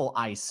a couple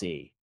I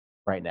see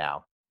right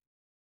now.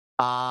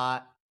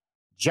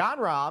 John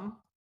Rahm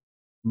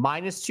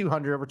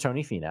 -200 over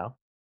Tony Finau.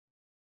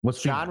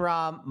 What's John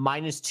Finau? Rahm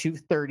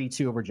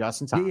 -232 over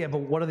Justin Thomas. Yeah, but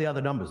what are the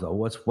other numbers though?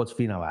 What's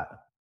Finau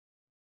at?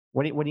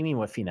 What do you mean?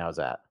 What Finau's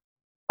at?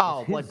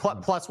 Oh, like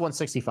plus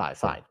 165.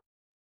 Fine.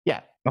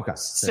 Yeah. Okay.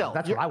 Still,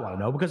 that's what I want to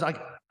know because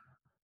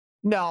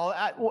no.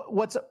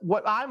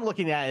 What I'm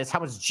looking at is how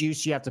much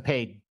juice you have to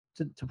pay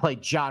to play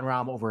John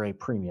Rahm over a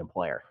premium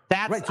player.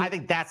 That's right, I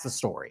think that's the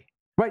story.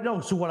 Right. No.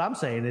 So what I'm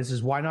saying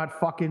is why not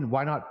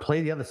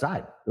play the other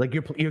side? Like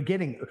you're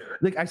getting,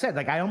 like I said,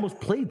 like I almost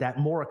played that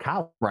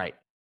Morikawa. Right.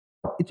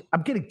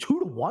 I'm getting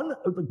 2-1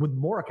 with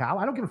Morikawa.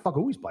 I don't give a fuck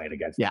who he's playing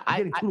against. Yeah. I'm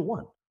getting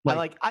 2-1.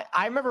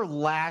 I remember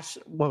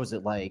what was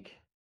it like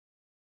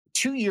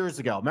 2 years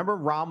ago? Remember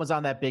Rahm was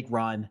on that big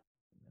run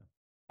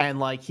and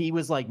like he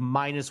was like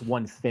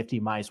 -150,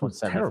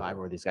 -175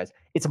 over these guys.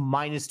 It's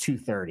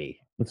 -230.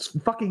 It's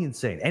fucking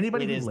insane.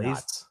 Anybody who lays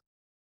nuts.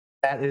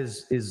 That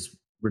is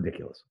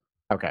ridiculous.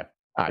 Okay.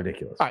 All right.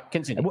 Ridiculous. All right,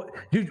 continue.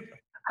 Dude,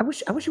 I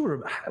wish you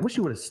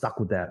would have stuck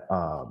with that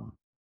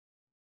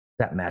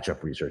that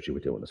matchup research you were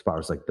doing as far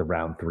as like the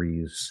round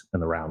 3s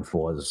and the round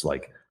 4s.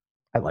 Like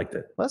I liked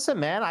it. Listen,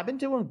 man, I've been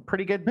doing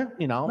pretty good, I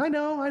know. Went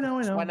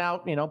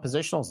out,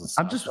 positionals and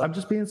stuff. I'm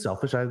just being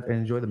selfish. I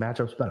enjoy the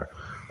matchups better.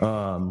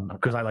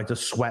 Because I like to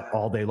sweat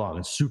all day long.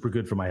 It's super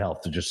good for my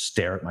health to just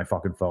stare at my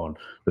fucking phone,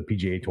 the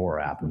PGA Tour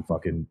app, and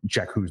fucking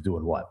check who's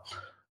doing what.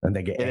 And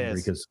then get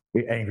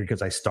angry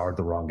because I starred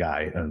the wrong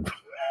guy. And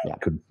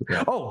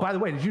Oh, by the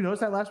way, did you notice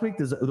that last week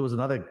there was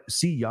another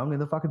C Young in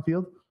the fucking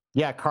field?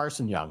 Yeah,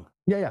 Carson Young.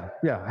 Yeah.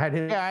 I had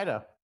him. Yeah, I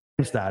know.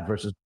 Stad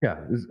versus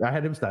I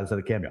had him Stad instead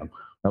of Cam Young.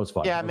 That was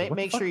fun. Yeah,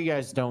 make sure you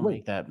guys don't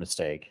make that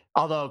mistake.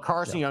 Although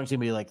Carson Young's gonna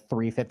be like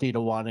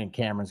 350-1 and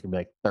Cameron's gonna be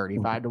like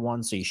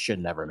 35-1, so you should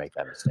never make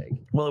that mistake.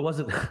 Well, it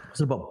wasn't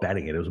about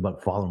betting it. It was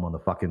about following him on the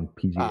fucking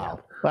PGA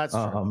app. That's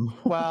true.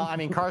 Well, I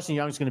mean, Carson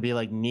Young's gonna be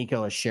like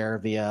Nico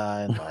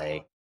Echeverria and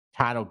like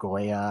Tano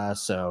Goya,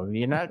 so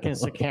you're not gonna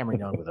see Cameron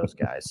Young with those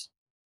guys.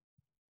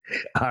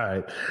 All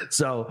right.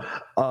 So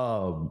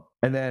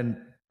and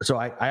then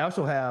I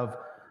also have.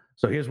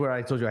 So here's where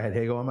I told you I had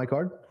Hago on my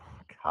card.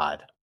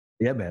 God.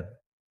 Yeah, man.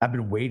 I've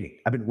been waiting.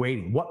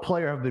 What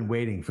player have been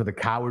waiting for the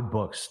coward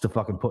books to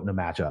fucking put in a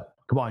matchup?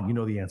 Come on, you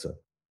know the answer.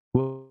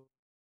 Well,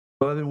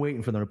 I've been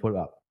waiting for them to put it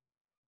up.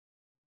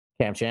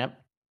 Cam Champ?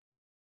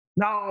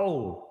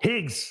 No.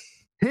 Higgs.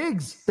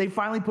 They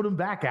finally put him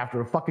back after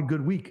a fucking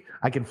good week.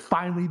 I can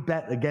finally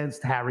bet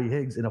against Harry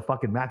Higgs in a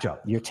fucking matchup.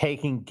 You're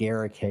taking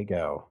Garrick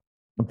Higo.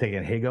 I'm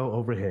taking Higo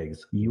over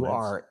Higgs. You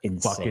are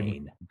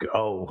insane.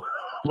 Go.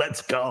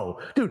 Let's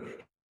go.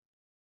 Dude,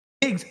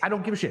 Higgs, I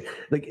don't give a shit.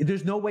 Like,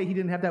 there's no way he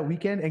didn't have that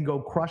weekend and go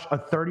crush a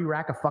 30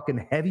 rack of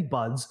fucking heavy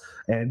buds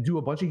and do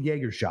a bunch of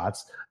Jaeger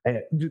shots.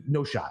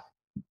 No shot.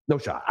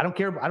 I don't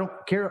care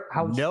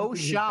how. No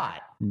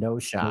shot.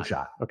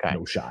 Okay.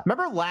 No shot.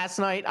 Remember last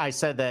night I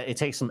said that it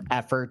takes some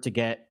effort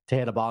to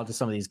hit a ball into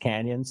some of these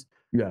canyons?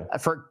 Yeah.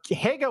 For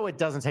Higo, it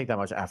doesn't take that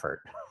much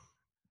effort.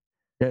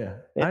 Yeah,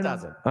 it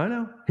doesn't. I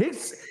know.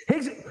 Higgs.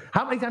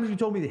 How many times have you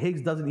told me that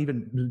Higgs doesn't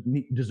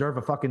even deserve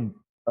a fucking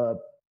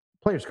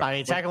player's card? I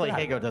mean, technically,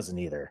 Higo doesn't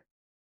either.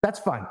 That's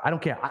fine. I don't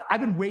care.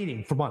 I've been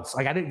waiting for months.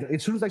 Like I didn't.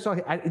 As soon as I saw,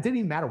 it didn't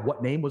even matter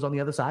what name was on the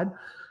other side.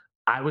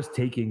 I was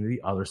taking the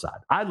other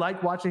side. I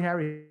like watching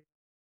Harry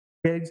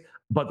Higgs,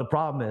 but the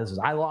problem is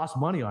I lost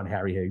money on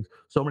Harry Higgs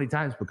so many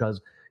times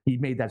because he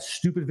made that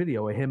stupid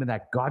video of him and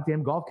that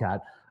goddamn golf cat,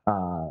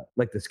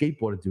 like the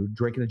skateboarder dude,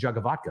 drinking a jug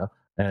of vodka.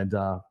 And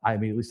I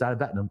immediately started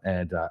betting him,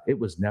 and it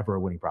was never a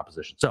winning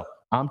proposition. So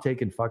I'm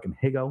taking fucking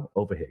Higo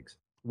over Higgs.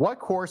 What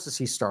course is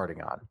he starting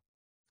on?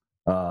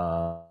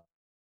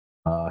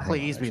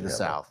 Please be the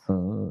South.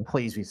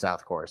 Please be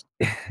South course.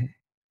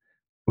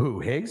 Who,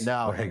 Higgs?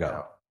 No,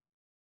 Higo.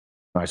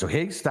 All right, so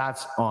Higgs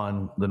stats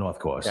on the North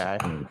course. Okay.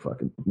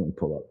 Let me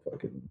pull up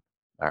fucking.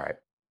 All right.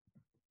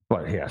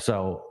 But yeah,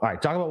 so all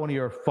right, talk about one of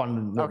your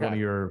one of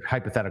your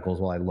hypotheticals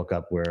while I look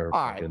up where.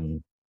 All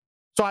fucking...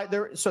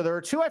 right. So there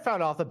are two I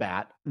found off the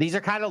bat. These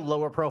are kind of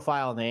lower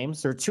profile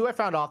names. There are two I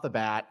found off the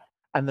bat,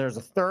 and there's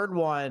a third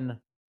one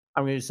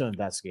I'm going to do some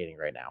investigating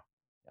right now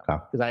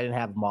because I didn't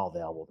have them all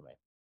available to me.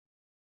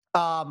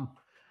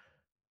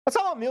 Let's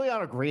talk about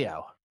Emiliano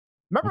Grillo.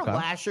 Remember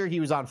last year he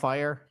was on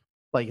fire?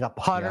 Like the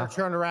putter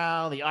turned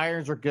around, the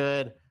irons were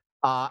good.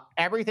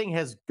 Everything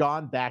has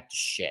gone back to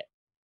shit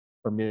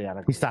for Emiliano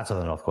Grillo. He starts on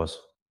the North course.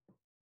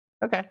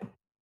 Okay.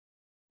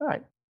 All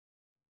right.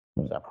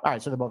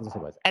 So they're both in the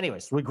same place.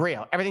 Anyways, with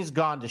Grillo, everything's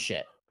gone to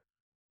shit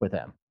with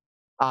him.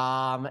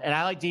 And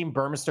I like Dean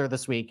Burmester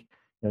this week.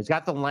 He's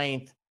got the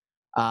length.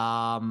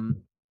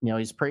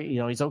 He's pretty.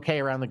 He's okay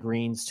around the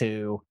greens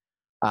too.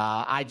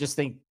 I just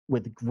think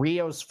with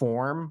Grillo's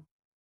form,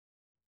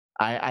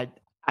 I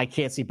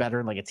can't see better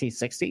than like a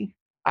T60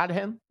 out of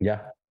him. Yeah.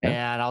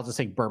 And I'll just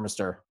take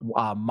Burmester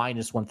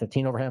minus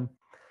 115 over him.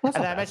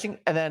 And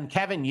then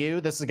Kevin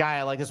Yu, this is a guy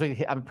I like this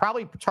week. I'm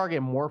probably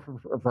targeting more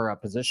for a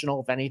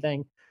positional, if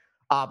anything.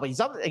 But he's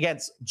up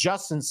against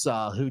Justin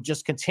Suh, who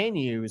just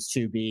continues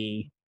to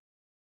be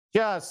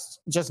just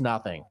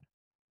nothing.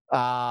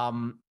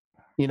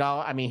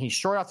 He's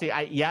short off the.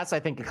 I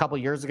think a couple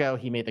years ago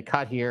he made the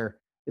cut here.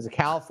 He's a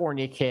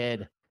California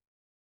kid.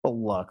 But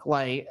look,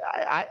 like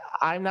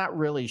I'm not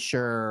really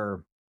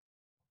sure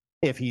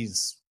if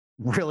he's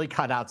really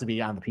cut out to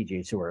be on the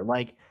PGA Tour.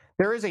 Like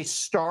there is a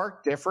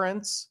stark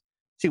difference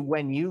to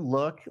when you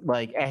look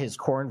like at his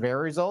Corn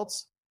Ferry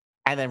results,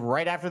 and then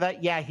right after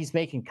that, he's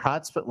making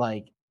cuts, but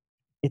like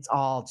it's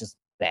all just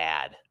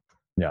bad.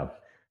 Yeah.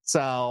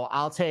 So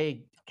I'll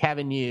take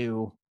Kevin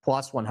Yu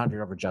plus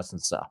 100 over Justin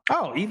Suh.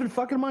 Oh, even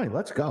fucking money.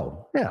 Let's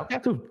go. Yeah, okay.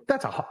 Dude,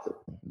 that's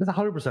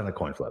 100% a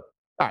coin flip.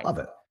 All right, love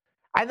it.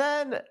 And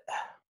then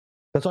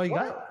that's all you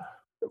got.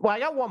 Well, I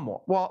got one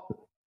more. Well,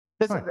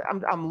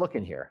 I'm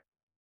looking here.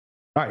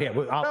 All right, yeah.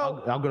 Well,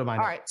 I'll go to mine.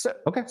 All right.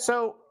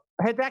 So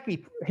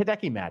Hideki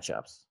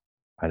matchups.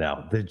 I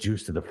know they're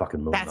juiced to the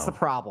fucking moon. That's the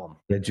problem.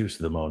 They're juiced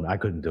to the moon. I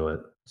couldn't do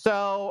it.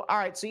 So all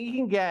right, so you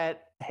can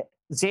get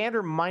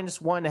Xander minus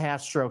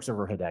 1.5 strokes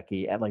over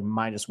Hideki at like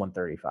minus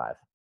 135.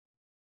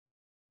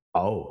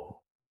 Oh,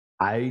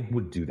 I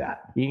would do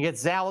that. You can get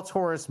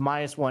Zalatoris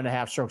minus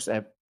 1.5 strokes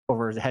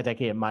over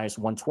Hideki at minus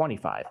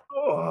 125.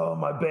 Oh,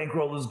 my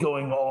bankroll is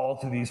going all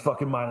to these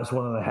fucking minus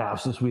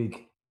 1.5 this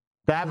week.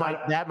 That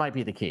might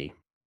be the key.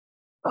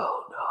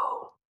 Oh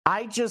no!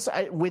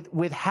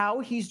 With how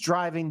he's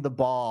driving the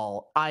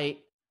ball,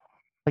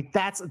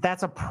 that's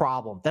a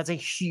problem. That's a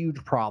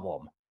huge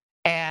problem.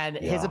 And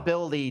his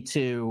ability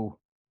to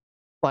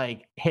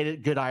like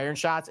hit good iron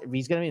shots, if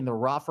he's going to be in the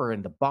rough or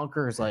in the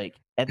bunkers, like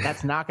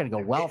that's not going to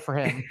go well for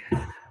him.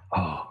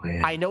 Oh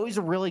man! I know he's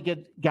a really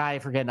good guy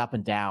for getting up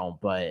and down,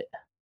 but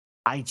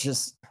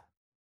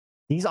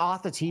these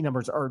off the tee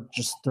numbers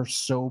they're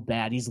so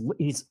bad. He's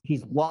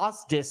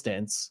lost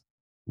distance.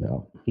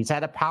 No. He's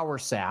had a power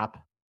sap.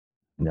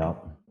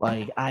 No.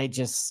 Like I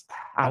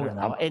don't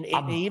know. And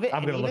even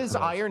his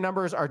iron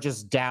numbers are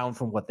just down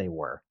from what they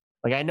were.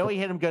 Like I know he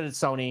hit him good at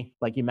Sony,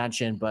 like you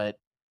mentioned, but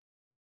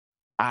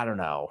I don't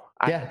know.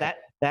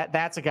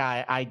 That's a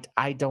guy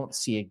I don't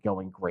see it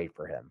going great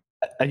for him.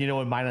 And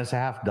when minus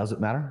half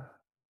doesn't matter?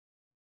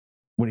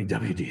 When he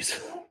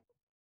WDs.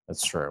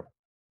 That's true.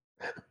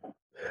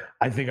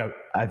 I think I'm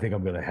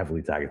going to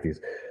heavily target these.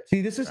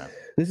 See, this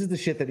is the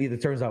shit that either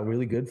turns out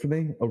really good for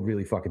me or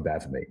really fucking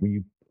bad for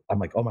me. I'm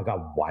like, oh my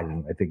god, why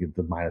didn't I think of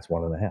the minus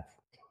 1.5?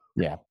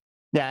 Yeah,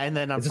 and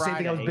then on it's Friday, the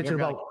same thing I was bitching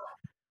about.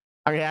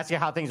 I'm gonna ask you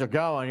how things are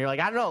going. You're like,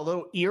 I don't know. A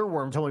little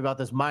earworm told me about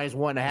this minus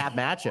 1.5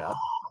 matchup.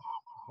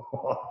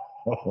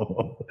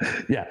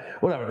 Yeah,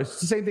 whatever. It's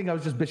the same thing I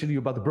was just bitching to you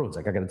about the Bruins.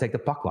 Like, I got to take the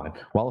puck line.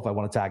 Well, if I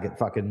want to target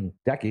fucking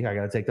Decky, I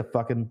got to take the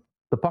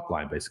puck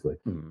line, basically.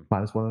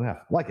 Minus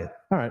 1.5. Like it.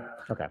 All right.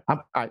 Okay.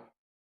 All right.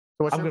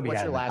 So I'm going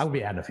to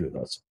be adding a few of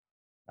those.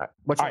 All right.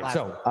 What's your last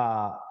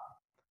one?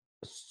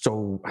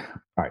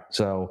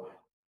 So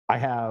I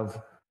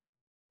have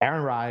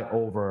Aaron Rye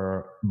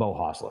over Bo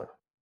Hostler.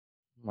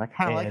 I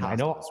kind of like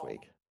Hostler this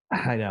week.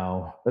 I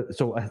know.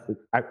 So it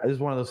was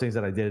one of those things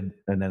that I did,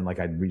 and then like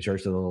I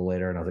researched it a little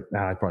later, and I was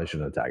like, I probably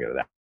shouldn't have targeted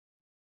that.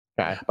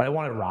 Okay. But I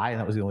wanted Rye, and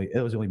it was the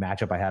only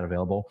matchup I had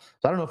available.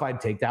 So I don't know if I'd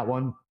take that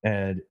one,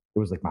 and it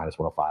was like minus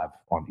 105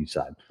 on each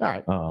side. All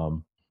right.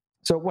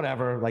 So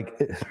whatever, like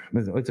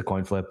it's a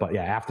coin flip. But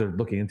yeah, after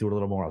looking into it a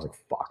little more, I was like,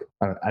 fuck,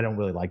 I don't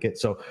really like it.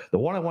 So the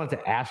one I wanted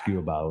to ask you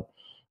about,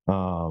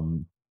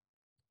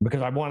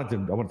 because I wanted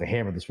to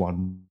hammer this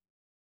one.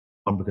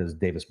 Because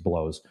Davis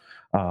blows,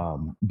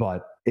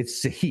 but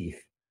it's Sahith,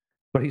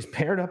 but he's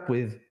paired up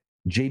with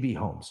JB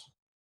Holmes.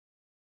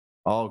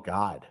 Oh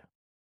God,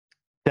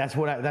 that's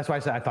why I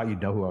said I thought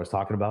you'd know who I was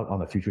talking about on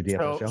the future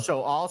DFS show. So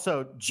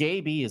also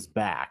JB is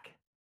back.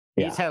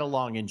 He's had a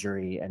long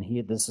injury, and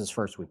this is his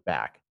first week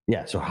back.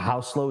 Yeah. So how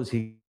slow is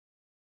he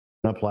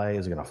gonna play?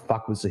 Is he gonna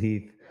fuck with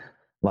Sahith?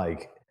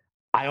 Like,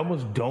 I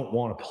almost don't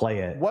want to play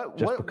it.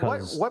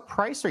 What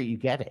price are you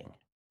getting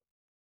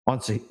on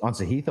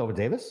Sahith over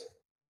Davis?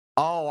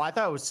 Oh, I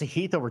thought it was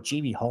Sahith over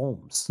JB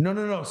Holmes. No.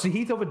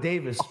 Sahith over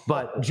Davis,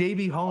 but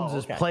JB Holmes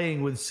is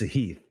playing with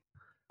Sahith.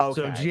 Okay.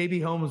 So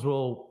JB Holmes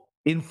will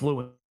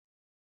influence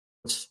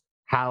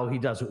how he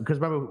does. Because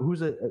remember,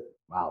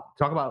 wow,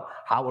 talk about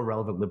how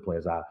irrelevant LIV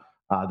players are.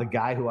 The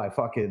guy who I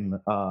fucking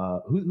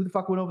who the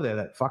fuck went over there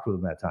that fucked with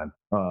him that time?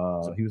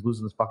 He was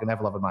losing his fucking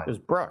ever-loving mind. It was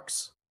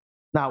Brooks.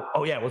 Now,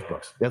 it was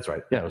Brooks. That's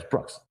right. Yeah, it was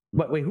Brooks.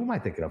 But wait, who am I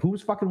thinking of? Who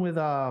was fucking with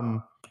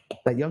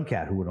that young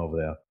cat who went over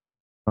there?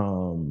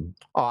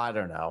 I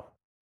don't know.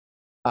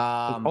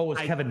 It was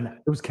Kevin.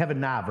 It was Kevin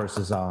Na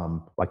versus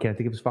I can't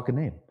think of his fucking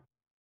name.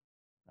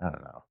 I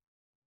don't know.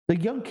 The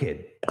young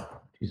kid.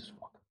 Jesus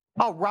fuck.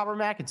 Oh, Robert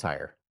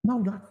McIntyre. No,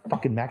 not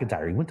fucking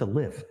McIntyre. He went to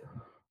LIV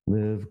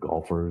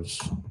golfers.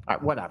 All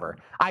right, whatever.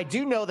 I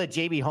do know that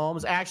JB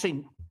Holmes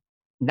actually.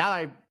 Now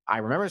I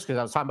remember this because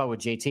I was talking about with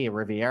JT at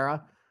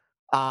Riviera.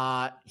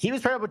 He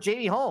was paired up with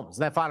JB Holmes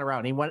in that final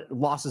round. He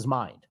lost his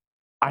mind.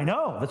 I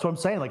know. That's what I'm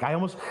saying. Like,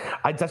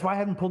 that's why I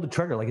haven't pulled the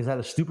trigger. Like, is that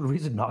a stupid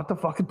reason not to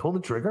fucking pull the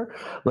trigger?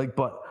 Like,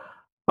 but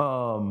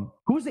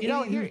who's the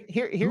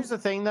here's the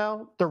thing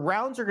though. The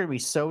rounds are going to be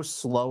so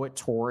slow at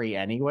Torrey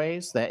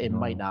anyways that it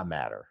might not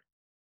matter.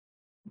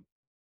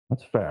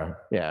 That's fair.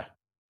 Yeah.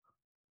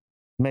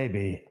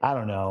 Maybe. I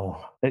don't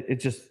know.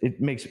 It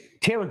makes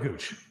Taylor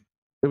Gooch.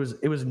 It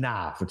was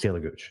Na for Taylor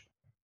Gooch.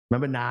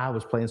 Remember Na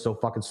was playing so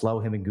fucking slow.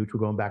 Him and Gooch were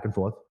going back and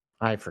forth.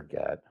 I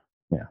forget.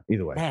 Yeah,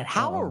 either way. Man,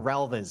 how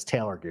irrelevant is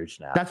Taylor Gooch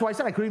now? That's why I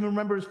said I couldn't even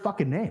remember his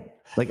fucking name.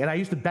 Like, and I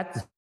used to bet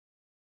this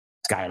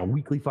guy on a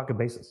weekly fucking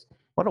basis.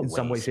 What a waste. In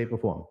some way, shape, or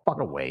form. What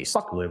a waste.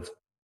 Fuck LIV.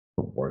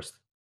 The worst.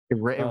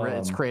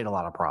 It's created a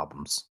lot of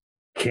problems.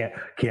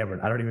 Cameron,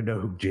 I don't even know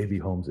who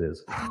JB Holmes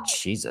is.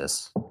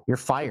 Jesus. You're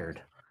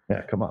fired.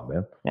 Yeah, come on,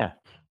 man. Yeah.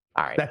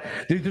 All right.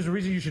 There's a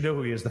reason you should know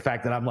who he is. The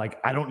fact that I'm like,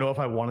 I don't know if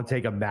I want to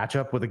take a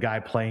matchup with a guy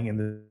playing in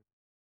the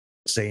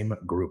same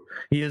group.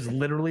 He is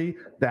literally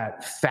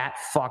that fat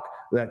fuck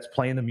that's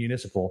playing the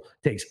municipal,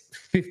 takes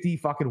 50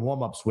 fucking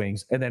warm-up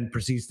swings and then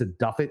proceeds to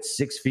duff it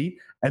 6 feet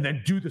and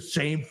then do the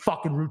same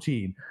fucking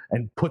routine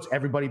and puts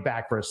everybody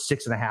back for a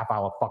 6.5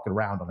 hour fucking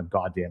round on a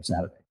goddamn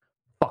Saturday.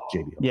 Fuck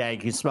JB. Yeah, you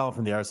can smell it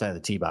from the other side of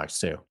the tee box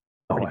too.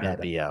 Pretty bad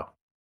BO.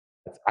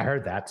 I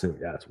heard that too.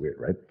 Yeah, that's weird,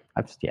 right?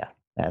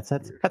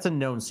 That's a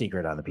known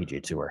secret on the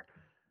PGA Tour.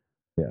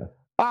 Yeah.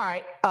 All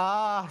right.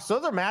 So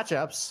those are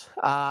matchups.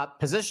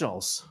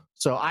 Positionals.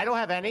 So I don't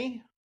have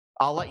any.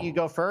 I'll let you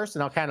go first,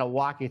 and I'll kind of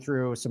walk you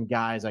through some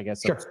guys, I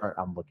guess, sure.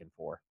 I'm looking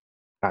for.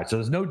 All right. So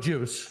there's no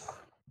juice.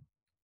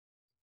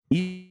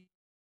 Even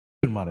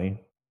money.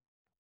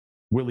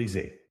 Willie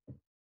Z.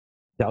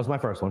 That was my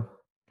first one.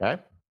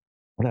 Okay.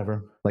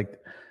 Whatever. Like,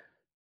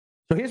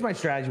 so here's my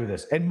strategy with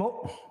this. And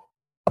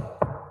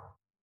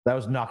that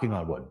was knocking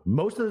on wood.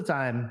 Most of the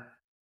time,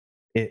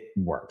 it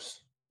works.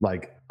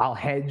 Like, I'll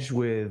hedge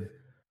with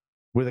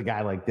a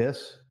guy like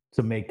this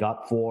to make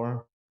up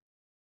for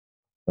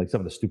like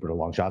some of the stupider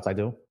long shots I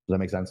do. Does that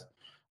make sense?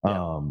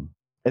 Yeah.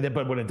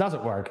 But when it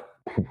doesn't work,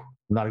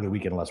 not a good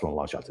weekend unless one of the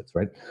long shots hits,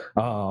 right?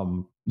 I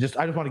just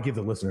want to give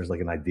the listeners like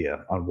an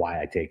idea on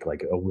why I take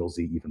like a Will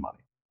Z even money.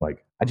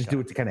 Like, I just do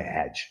it to kind of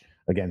hedge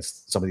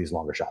against some of these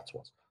longer shots.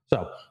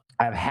 So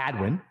I have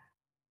Hadwin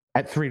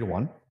at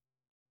 3-1.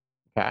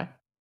 Okay.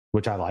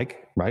 Which I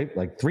like, right?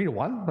 Like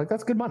 3-1, like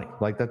that's good money.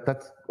 Like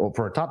that's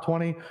for a top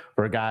 20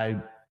 for a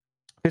guy.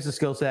 Here's a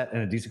skill set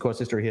and a decent course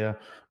history here.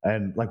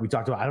 And like we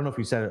talked about, I don't know if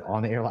we said it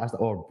on the air last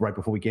or right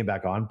before we came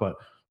back on, but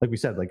like we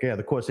said, like, yeah,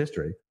 the course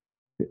history.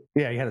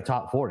 Yeah, he had a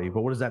top 40,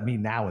 but what does that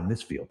mean now in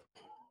this field?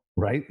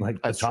 Right?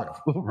 Like that's the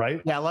top, true.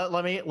 Right? Yeah,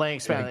 let me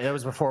expand. It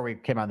was before we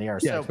came on the air.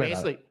 Yeah, so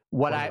basically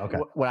what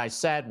I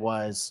said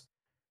was,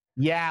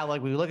 yeah,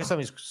 like we look at some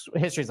of his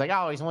histories, like,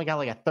 oh, he's only got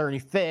like a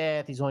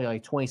 35th, he's only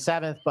like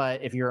 27th.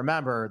 But if you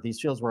remember, these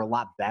fields were a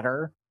lot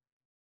better.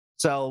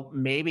 So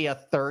maybe a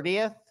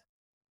 30th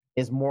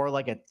is more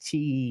like a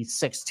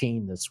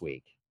T16 this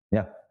week.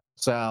 Yeah.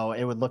 So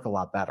it would look a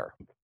lot better.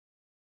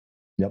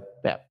 Yep.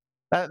 Yeah.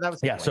 That was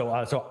yeah.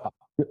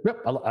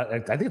 Yep. I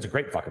think it's a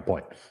great fucking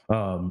point.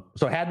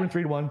 So Hadwin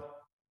 3-1.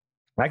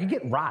 I could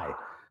get Rye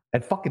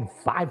at fucking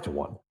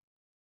 5-1.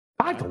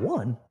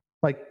 5-1.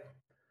 Like,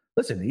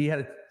 listen, he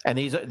had and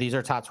these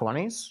are top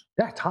 20s?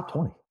 Yeah, top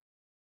 20.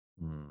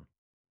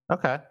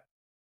 Okay.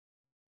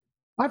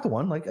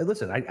 5-1. Like,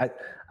 listen, I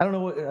don't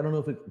know. I don't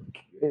know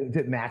if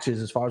it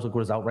matches as far as like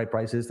what his outright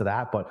price is to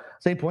that. But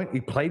same point, he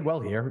played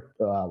well here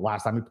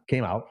last time he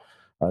came out,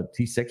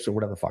 T6 or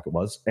whatever the fuck it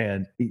was,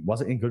 and he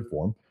wasn't in good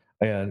form.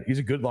 And he's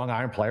a good long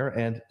iron player,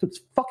 and it's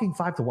fucking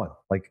 5-1.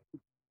 Like,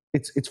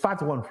 it's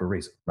 5-1 for a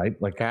reason,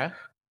 right? Like, okay.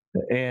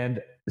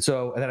 And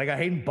then I got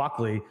Hayden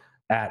Buckley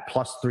at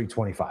plus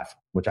 325,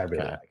 which I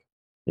really like.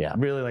 Yeah,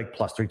 really like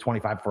plus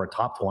 325 for a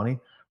top 20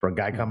 for a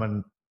guy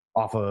coming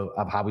off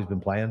of how he's been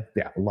playing.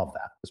 Yeah, I love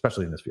that,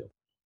 especially in this field.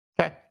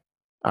 Okay.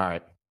 All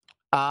right.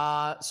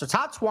 So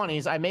top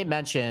 20s, I may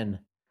mention,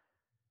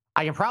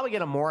 I can probably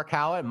get a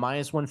Morikawa at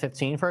minus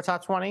 115 for a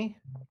top 20.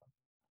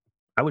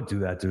 I would do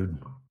that, dude.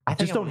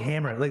 Just don't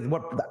hammer it. Like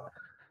what?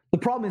 The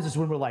problem is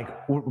when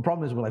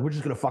we're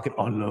just gonna fucking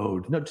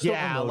unload. No, just don't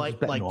unload, like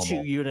just bet normal.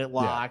 2-unit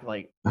lock.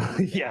 Like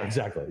yeah,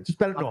 exactly. Just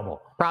bet it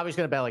normal. Probably just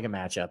gonna bet like a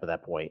matchup at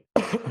that point.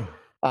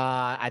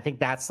 I think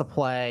that's the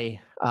play.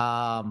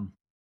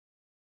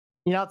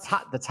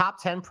 The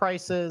top 10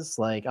 prices,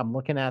 like I'm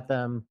looking at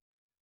them,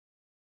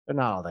 they're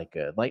not all that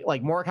good. Like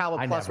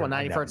Morikawa plus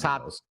 190 for a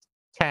top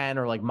 10,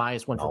 or like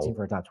minus 115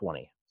 for a top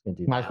 20.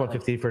 Minus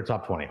 115 for a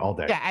top 20 all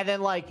day. Yeah, and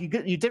then like you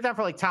dip down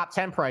for like top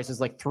 10 prices,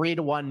 like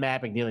 3-1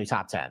 Matt McNeely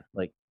top 10.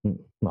 Like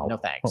no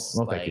thanks.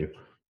 No, like, thank you.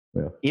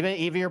 Yeah.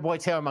 Even your boy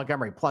Taylor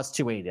Montgomery plus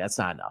 280. That's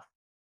not enough.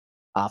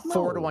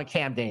 4-1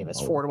 Cam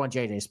Davis, 4-1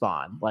 JJ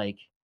Spawn. Like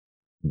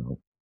no.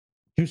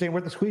 You're saying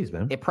worth the squeeze,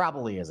 man. It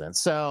probably isn't.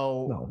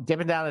 So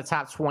dipping down to the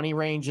top 20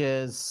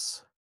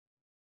 ranges,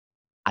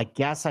 I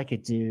guess I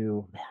could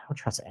do. Man, I don't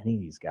trust any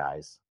of these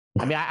guys.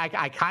 I mean,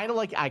 I kind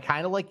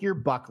of like your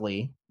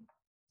Buckley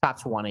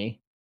top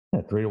 20.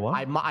 Yeah,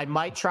 3-1. I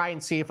might try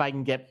and see if I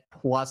can get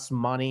plus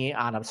money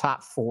on a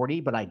top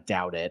 40, but I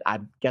doubt it.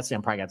 I'm guessing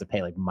I'm probably gonna have to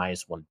pay like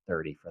minus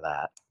 130 for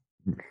that.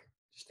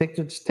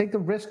 Just take the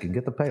risk and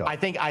get the payoff. I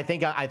think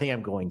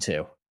I'm going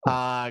to.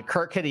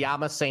 Kurt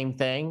Kitayama, same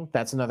thing.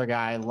 That's another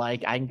guy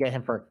I can get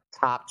him for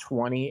top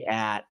 20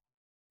 at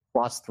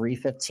plus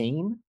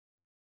 315.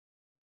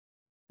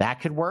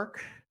 That could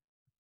work.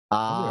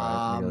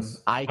 I'm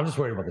just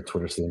worried about the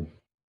Twitter scene.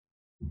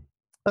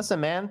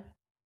 Listen, man,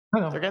 I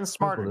know. They're getting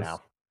smarter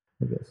now.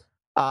 I guess.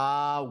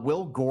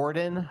 Will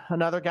Gordon,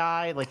 another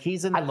guy, like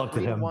he's in the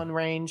 3-1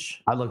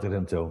 range. I looked at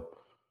him too.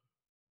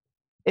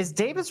 Is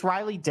Davis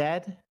Riley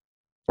dead?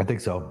 I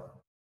think so.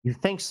 You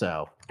think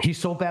so? He's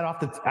so bad off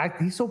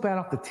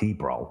the tee,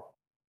 bro.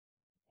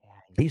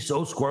 He's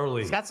so squirrely.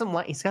 He's got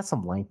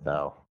some length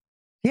though.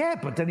 Yeah,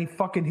 but then he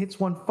fucking hits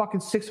one fucking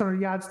 600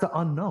 yards to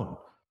unknown.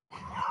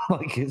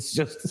 Like it's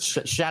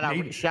just shout out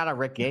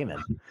Rick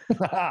Gaiman.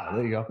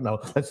 There you go. No,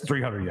 that's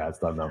 300 yards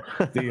to unknown.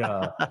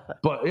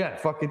 But yeah,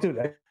 fucking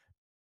dude.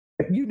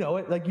 You know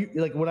it, like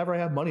whenever I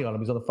have money on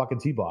him, he's on the fucking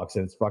tee box,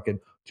 and it's fucking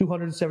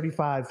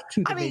 275.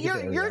 I mean,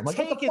 your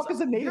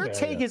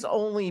take is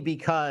only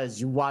because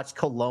you watched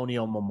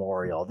Colonial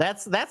Memorial.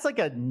 That's like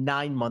a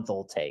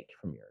 9-month-old take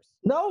from yours.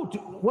 No,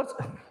 dude,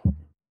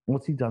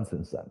 what's he done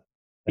since then?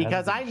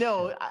 Because I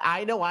know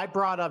I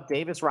brought up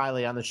Davis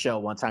Riley on the show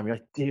one time. You're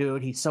like,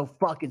 dude, he's so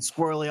fucking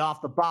squirrely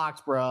off the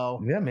box,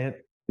 bro. Yeah, man.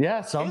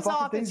 Yeah, some his fucking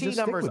off the things tee just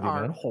numbers stick with you,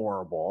 aren't man.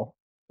 horrible.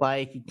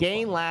 Like he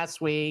gained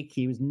last week.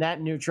 He was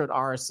net neutral at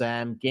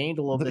RSM. Gained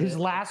a little bit. His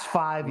last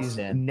 5, he's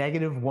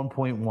negative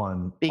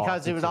 1.1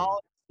 because it was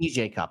all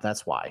EJ Cup.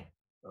 That's why.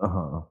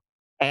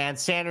 And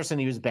Sanderson,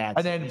 he was bad.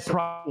 And then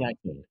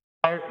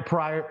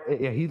prior,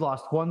 he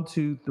lost 1,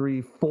 2,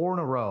 3, 4 in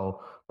a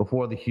row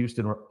before the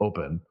Houston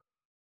Open,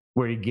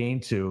 where he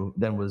gained 2,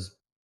 then was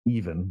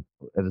even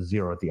at a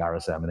 0 at the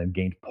RSM, and then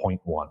gained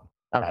 0.1.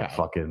 Okay.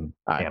 Fucking.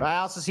 All right, but I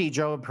also see he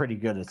drove pretty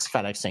good at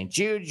FedEx St.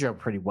 Jude. Drove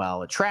pretty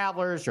well at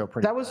Travelers.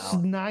 That was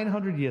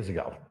 900 years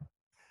ago.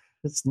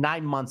 It's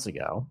 9 months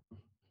ago.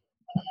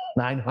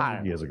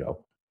 900 years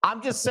ago.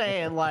 I'm just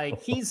saying,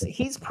 like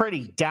he's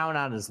pretty down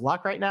on his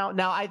luck right now.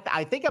 Now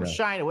I think I'm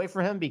shying away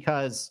from him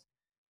because,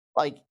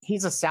 like,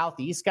 he's a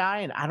Southeast guy,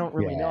 and I don't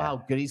really know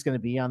how good he's going to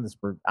be on this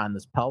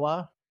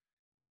POA.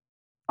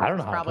 I don't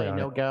know. Probably a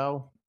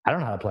no-go. I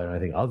don't know how to play on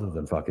anything other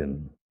than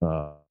fucking.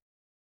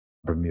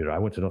 Bermuda. I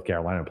went to North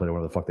Carolina and played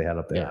whatever the fuck they had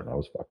up there, and I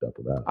was fucked up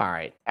with that. All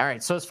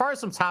right. So as far as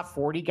some top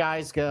 40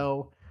 guys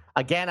go,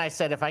 again, I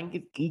said if I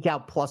can geek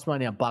out plus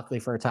money on Buckley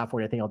for a top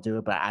 40, I think I'll do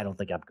it, but I don't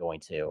think I'm going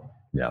to.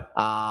 Yeah.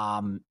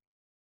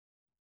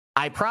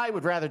 I probably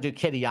would rather do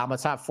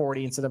Kitayama top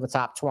 40 instead of a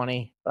top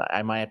 20, but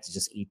I might have to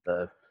just eat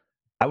the.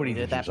 I would eat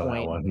at that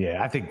point. That one.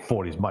 Yeah, I think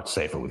 40 is much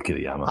safer with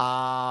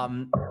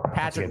Kitayama.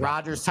 Patrick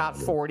Rogers top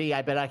 40.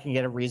 I bet I can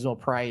get a reasonable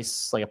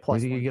price, like a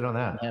plus. What do you get on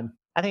that?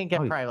 I think I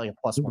get probably like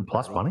a plus 1.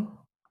 Plus money?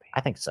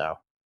 I think so.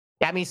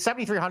 Yeah, I mean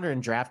 7,300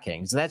 in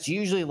DraftKings. That's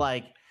usually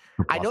like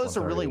I know it's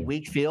a really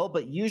weak field,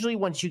 but usually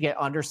once you get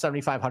under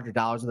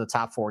 $7,500 in the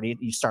top 40,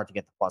 you start to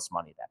get the plus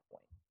money at that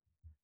point.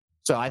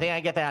 So I think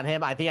I get that on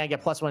him. I think I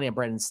get plus money on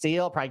Brendan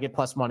Steele. Probably get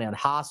plus money on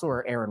Hassel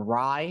or Aaron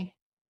Rye.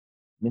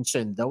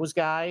 Mention those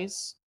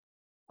guys.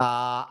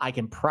 I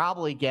can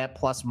probably get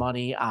plus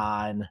money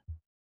on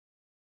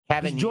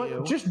Kevin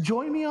Yu. Just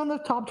join me on the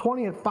top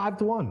 20 at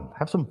 5-1.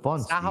 Have some fun.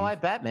 That's not how I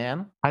bet,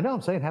 man. I know.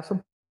 I'm saying have some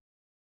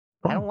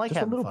fun. I don't like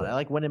having fun. I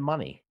like winning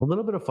money. A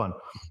little bit of fun.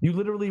 You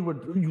literally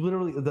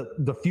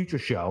the future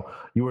show,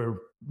 you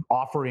were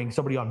offering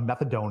somebody on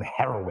methadone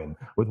heroin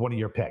with one of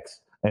your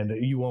picks, and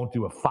you won't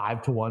do a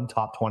 5-1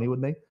 top 20 with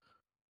me?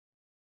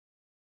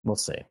 We'll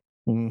see.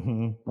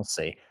 Mm-hmm. We'll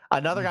see.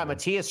 Another guy,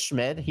 Matthias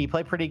Schmid. He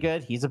played pretty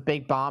good. He's a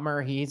big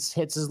bomber. He hits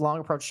his long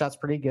approach shots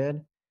pretty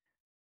good.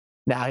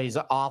 Now he's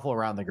awful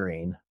around the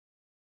green.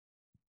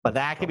 But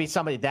that could be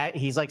somebody that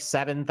he's like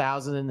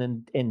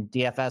 7,000 in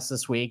DFS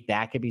this week.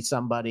 That could be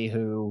somebody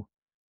who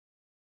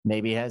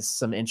maybe has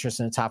some interest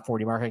in the top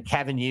 40 market.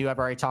 Kevin Yu, I've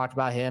already talked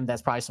about him.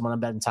 That's probably someone I'm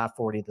betting top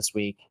 40 this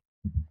week.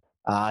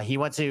 He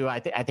went to, I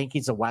think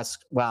he's a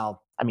West.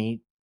 Well, I mean,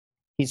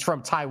 He's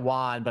from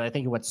Taiwan, but I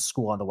think he went to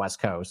school on the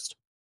West Coast.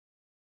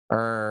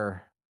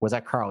 Or was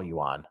that Carl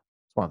Yuan? It's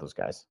one of those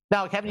guys.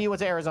 No, Kevin Yu went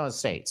to Arizona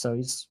State, so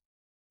he's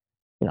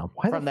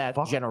from that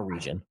general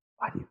region.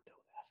 Why do you know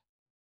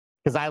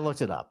Because I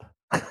looked it up.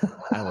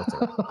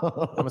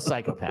 that? I'm a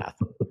psychopath.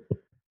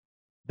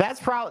 That's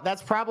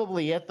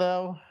probably it,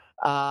 though.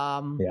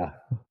 Yeah.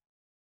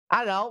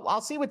 I don't know.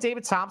 I'll see what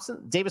Davis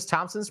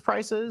Thompson's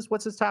price is.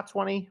 What's his top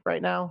 20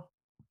 right now?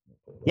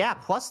 Yeah,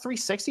 plus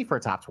 360 for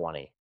a top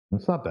 20.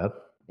 That's not bad.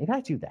 Maybe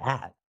I do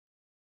that.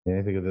 Yeah,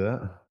 you think of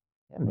that?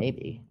 Yeah,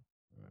 maybe.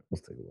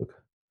 Let's take a look.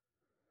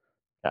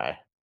 Okay.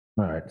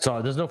 All right.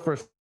 So there's no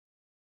first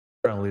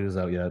round leaders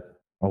out yet.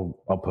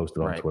 I'll post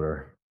it on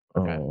Twitter.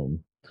 Okay.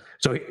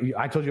 So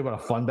I told you about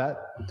a fun bet.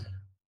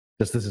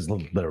 This is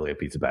literally a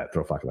pizza bet.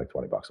 Throw fucking like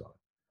 $20 on it.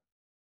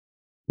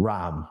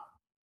 Rom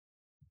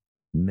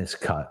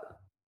miscut.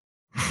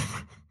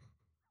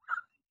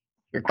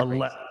 You're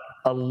crazy.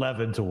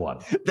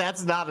 11-1.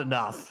 That's not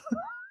enough.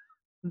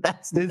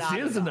 This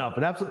is enough.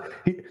 And absolutely,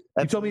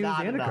 he told me he was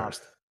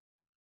Antichrist.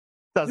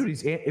 Dude,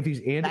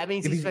 that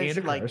means he's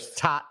finishing like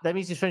top. That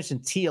means he's finishing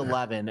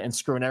T11 and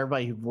screwing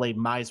everybody who laid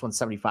minus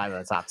 175 in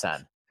the top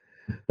 10.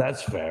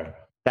 That's fair.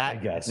 I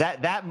guess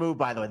that move,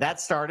 by the way,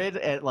 that started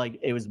at like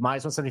it was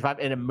minus 175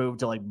 and it moved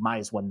to like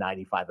minus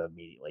 195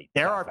 immediately.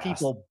 There are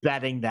people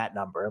betting that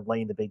number and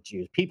laying the big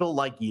juice. People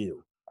like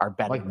you are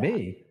betting like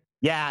me.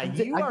 Yeah, I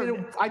did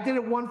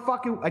it one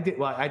fucking. I did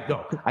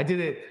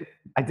it.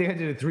 I think I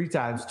did it 3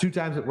 times. 2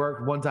 times it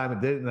worked. 1 time it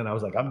didn't. And then I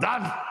was like, I'm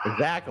done.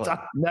 Exactly. Done.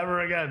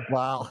 Never again.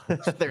 Well,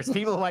 there's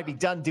people who might be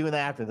done doing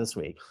that after this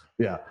week.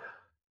 Yeah.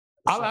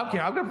 Okay.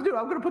 I'm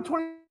gonna put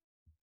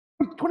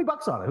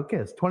 $20 on it. Who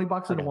cares?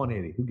 $20 into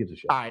 180. Who gives a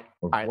shit? All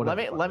right.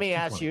 Let me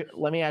ask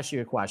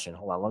you a question.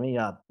 Hold on.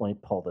 Let me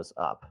pull this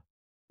up.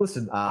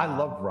 Listen, I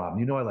love Rom.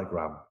 You know I like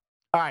Rom.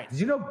 All right. Did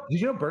you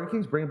know Burger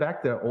King's bringing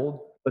back their old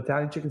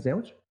Italian chicken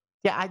sandwich?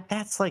 Yeah,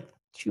 that's like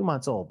 2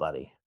 months old,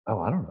 buddy. Oh,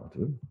 I don't know,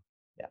 dude.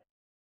 Yeah,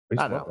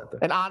 I don't know.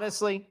 And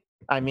honestly,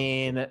 I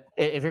mean,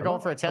 if you're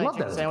going for Italian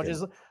chicken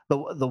sandwiches,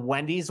 the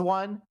Wendy's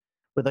one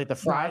with like the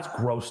fries, that's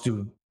gross,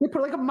 dude. They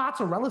put like a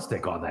mozzarella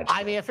stick on that shit.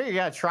 I mean, I figure you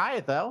gotta try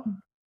it though.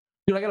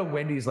 Dude, I got a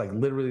Wendy's like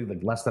literally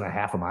like less than a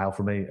half a mile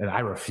from me, and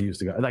I refuse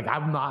to go. Like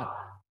I'm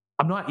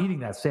not eating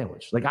that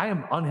sandwich. Like I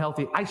am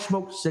unhealthy. I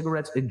smoke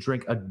cigarettes and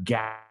drink a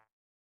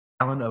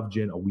gallon of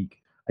gin a week.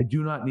 I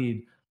do not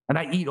need, and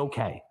I eat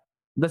okay.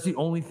 That's the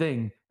only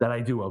thing that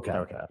I do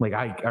okay. Like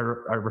I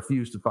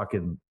refuse to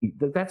fucking eat.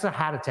 That's a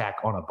heart attack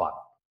on a bun.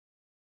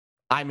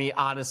 I mean,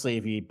 honestly,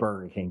 if you eat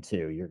Burger King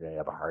too, you're gonna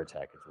have a heart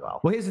attack as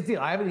well. Well, here's the deal: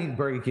 I haven't eaten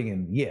Burger King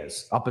in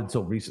years, up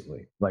until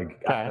recently.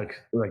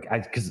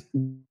 Because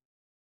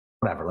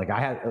whatever. Like I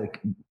had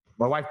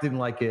my wife didn't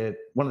like it.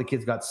 One of the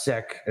kids got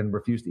sick and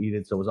refused to eat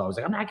it, so it was always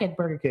like, I'm not getting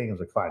Burger King. I was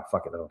like, fine,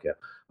 fuck it, I don't care.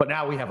 But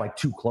now we have like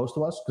 2 close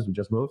to us because we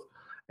just moved,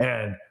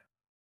 and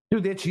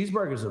dude, their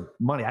cheeseburgers are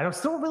money. I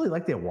still really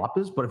like their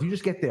Whoppers, but if you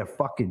just get their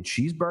fucking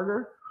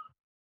cheeseburger,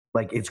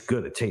 like it's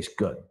good. It tastes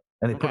good,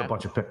 and they put a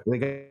bunch of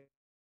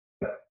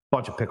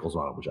pickles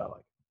on it, which I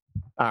like.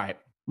 All right,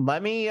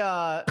 let me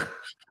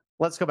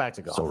let's go back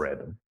to golf. So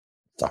random.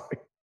 Sorry.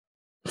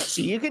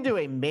 So you can do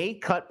a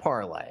made cut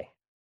parlay.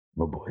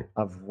 Oh boy.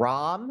 Of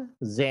Rom,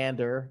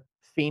 Xander,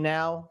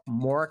 Finau,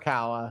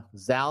 Morikawa,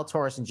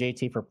 Zalatoris, and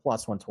JT for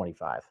plus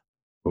 125.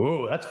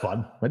 Oh, that's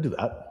fun. I'd do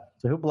that.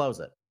 So who blows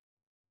it?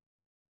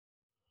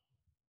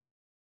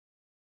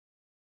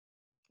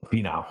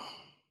 Finau. All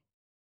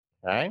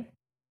right.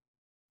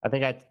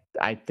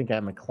 I think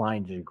I'm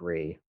inclined to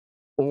agree.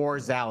 Or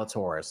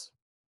Zalatoris.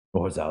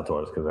 Or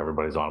Zalatoris, because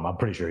everybody's on him. I'm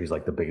pretty sure he's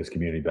like the biggest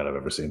community bet I've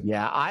ever seen.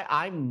 Yeah,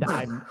 I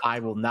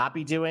will not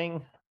be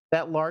doing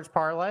that large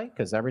parlay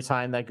because every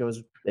time that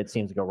goes, it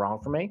seems to go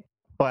wrong for me.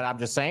 But I'm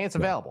just saying it's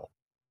available.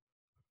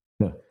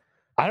 Yeah.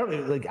 I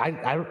don't like.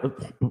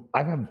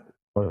 I've had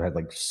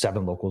like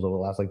 7 locals over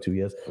the last like 2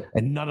 years,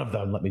 and none of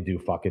them let me do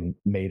fucking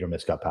made or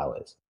miscut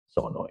parlays.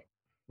 So annoying.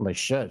 Well, they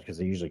should because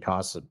they usually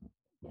cost it.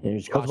 I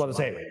was about to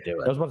say.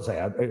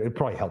 It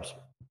probably helps.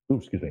 Ooh,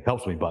 excuse me,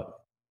 helps me, but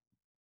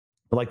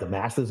like the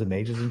Masters and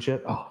Majors and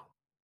shit. Oh,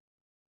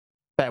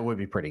 that would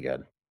be pretty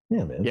good.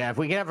 Yeah, man. Yeah, if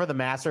we get it for the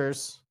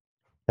Masters,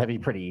 that'd be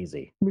pretty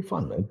easy. It'd be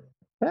fun, man.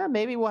 Yeah,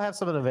 maybe we'll have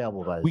something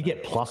available by we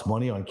get plus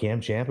money on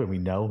Cam Champ, and we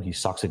know he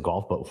sucks at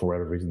golf, but for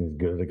whatever reason, he's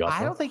good at golf.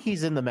 I don't think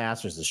he's in the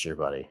Masters this year,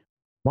 buddy.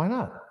 Why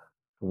not?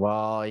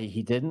 Well,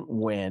 he didn't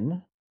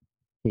win.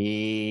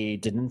 He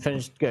didn't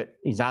finish good.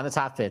 He's not in the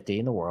top 50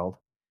 in the world.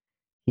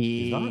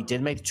 He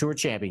did make the Tour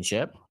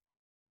Championship.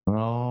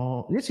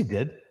 Oh, yes, he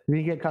did. Did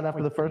he get cut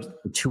after the first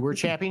Tour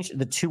Championship?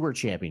 The Tour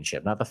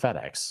Championship, not the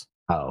FedEx.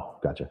 Oh,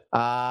 gotcha.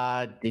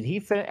 Did he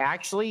finish?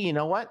 Actually, you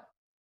know what?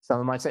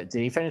 Someone might say,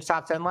 did he finish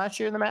top 10 last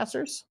year in the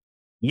Masters?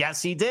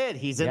 Yes, he did.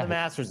 He's in the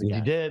Masters again.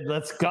 He did.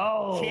 Let's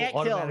go. Can't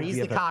kill him. He's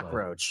DFS the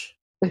cockroach.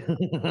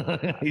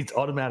 He's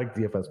automatic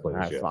DFS player.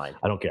 That's fine.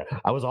 I don't care.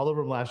 I was all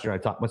over him last year. I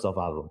talked myself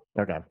out of him.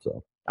 Okay. So,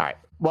 all right.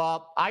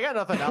 Well, I got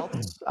nothing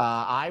else.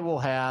 I will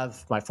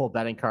have my full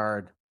betting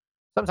card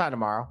sometime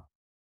tomorrow.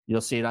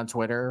 You'll see it on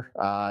Twitter.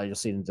 You'll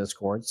see it in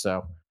Discord.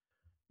 So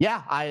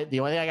Yeah,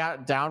 the only thing I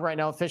got down right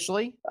now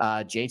officially,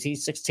 JT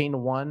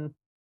 16-1,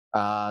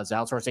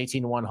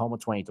 Zalatoris 18-1, Homa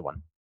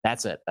 20-1.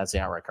 That's it. That's the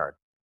outright card.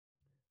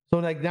 So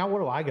like now, what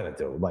do I gotta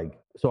do? Like,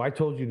 so I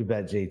told you to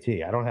bet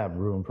JT. I don't have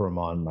room for him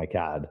on my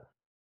CAD.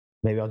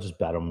 Maybe I'll just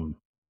bet him.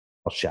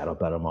 I'll shadow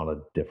bet him on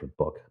a different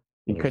book.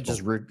 You could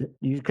just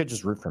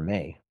root for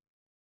me.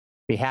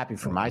 Be happy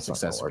for my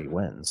success if he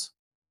wins.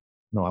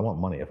 No, I want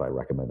money if I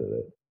recommended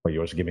it. Or you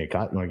want to give me a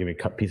cut? You want to give me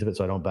a cut piece of it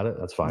so I don't bet it?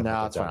 That's fine.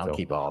 No, that's fine. I'll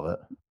keep all of it.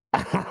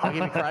 I'll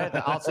give you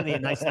credit. I'll send you a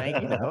nice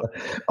thank you note.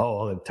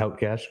 Oh, the tout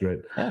cash, great.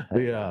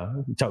 Yeah,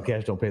 tout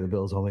cash don't pay the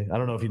bills, homie. I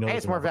don't know if you know. Hey,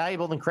 it's more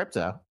valuable than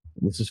crypto.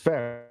 This is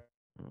fair.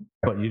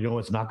 But you know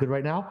what's not good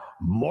right now?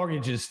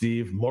 Mortgages,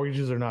 Steve.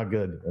 Mortgages are not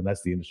good, and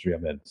that's the industry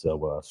I'm in.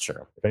 So,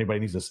 sure. If anybody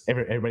needs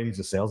everybody needs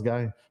a sales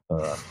guy.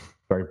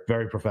 Very,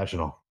 very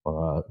professional.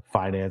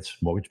 Finance,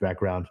 mortgage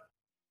background.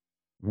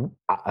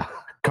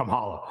 Come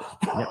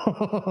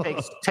holla.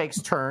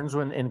 takes turns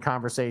when in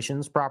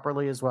conversations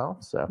properly as well.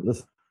 So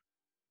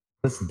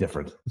this is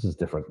different. This is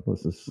different.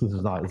 This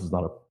is not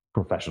a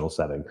professional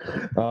setting.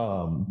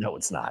 No,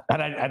 it's not.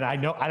 And I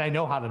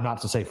know how to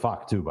not to say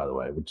fuck too, by the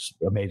way, which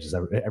amazes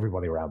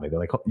everybody around me. They're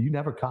like, oh, you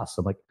never cuss.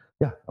 I'm like,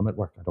 yeah, I'm at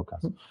work. I don't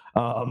cuss.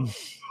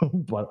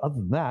 But other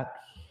than that,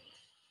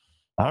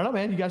 I don't know,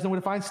 man. You guys know where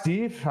to find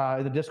Steve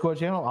in the Discord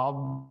channel.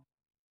 I'll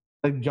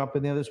jump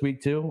in there this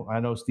week too.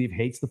 I know Steve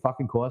hates the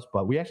fucking course,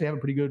 but we actually have a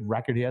pretty good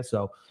record here.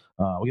 So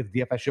we get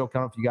the DFS show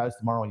coming up for you guys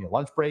tomorrow on your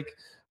lunch break.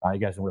 You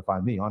guys know where to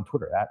find me on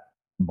Twitter at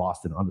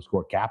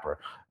Boston_Capper.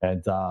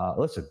 And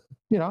listen,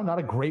 not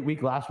a great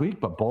week last week,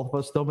 but both of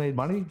us still made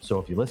money. So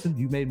if you listened,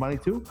 you made money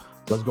too.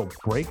 Let's go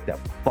break the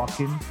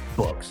fucking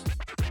books.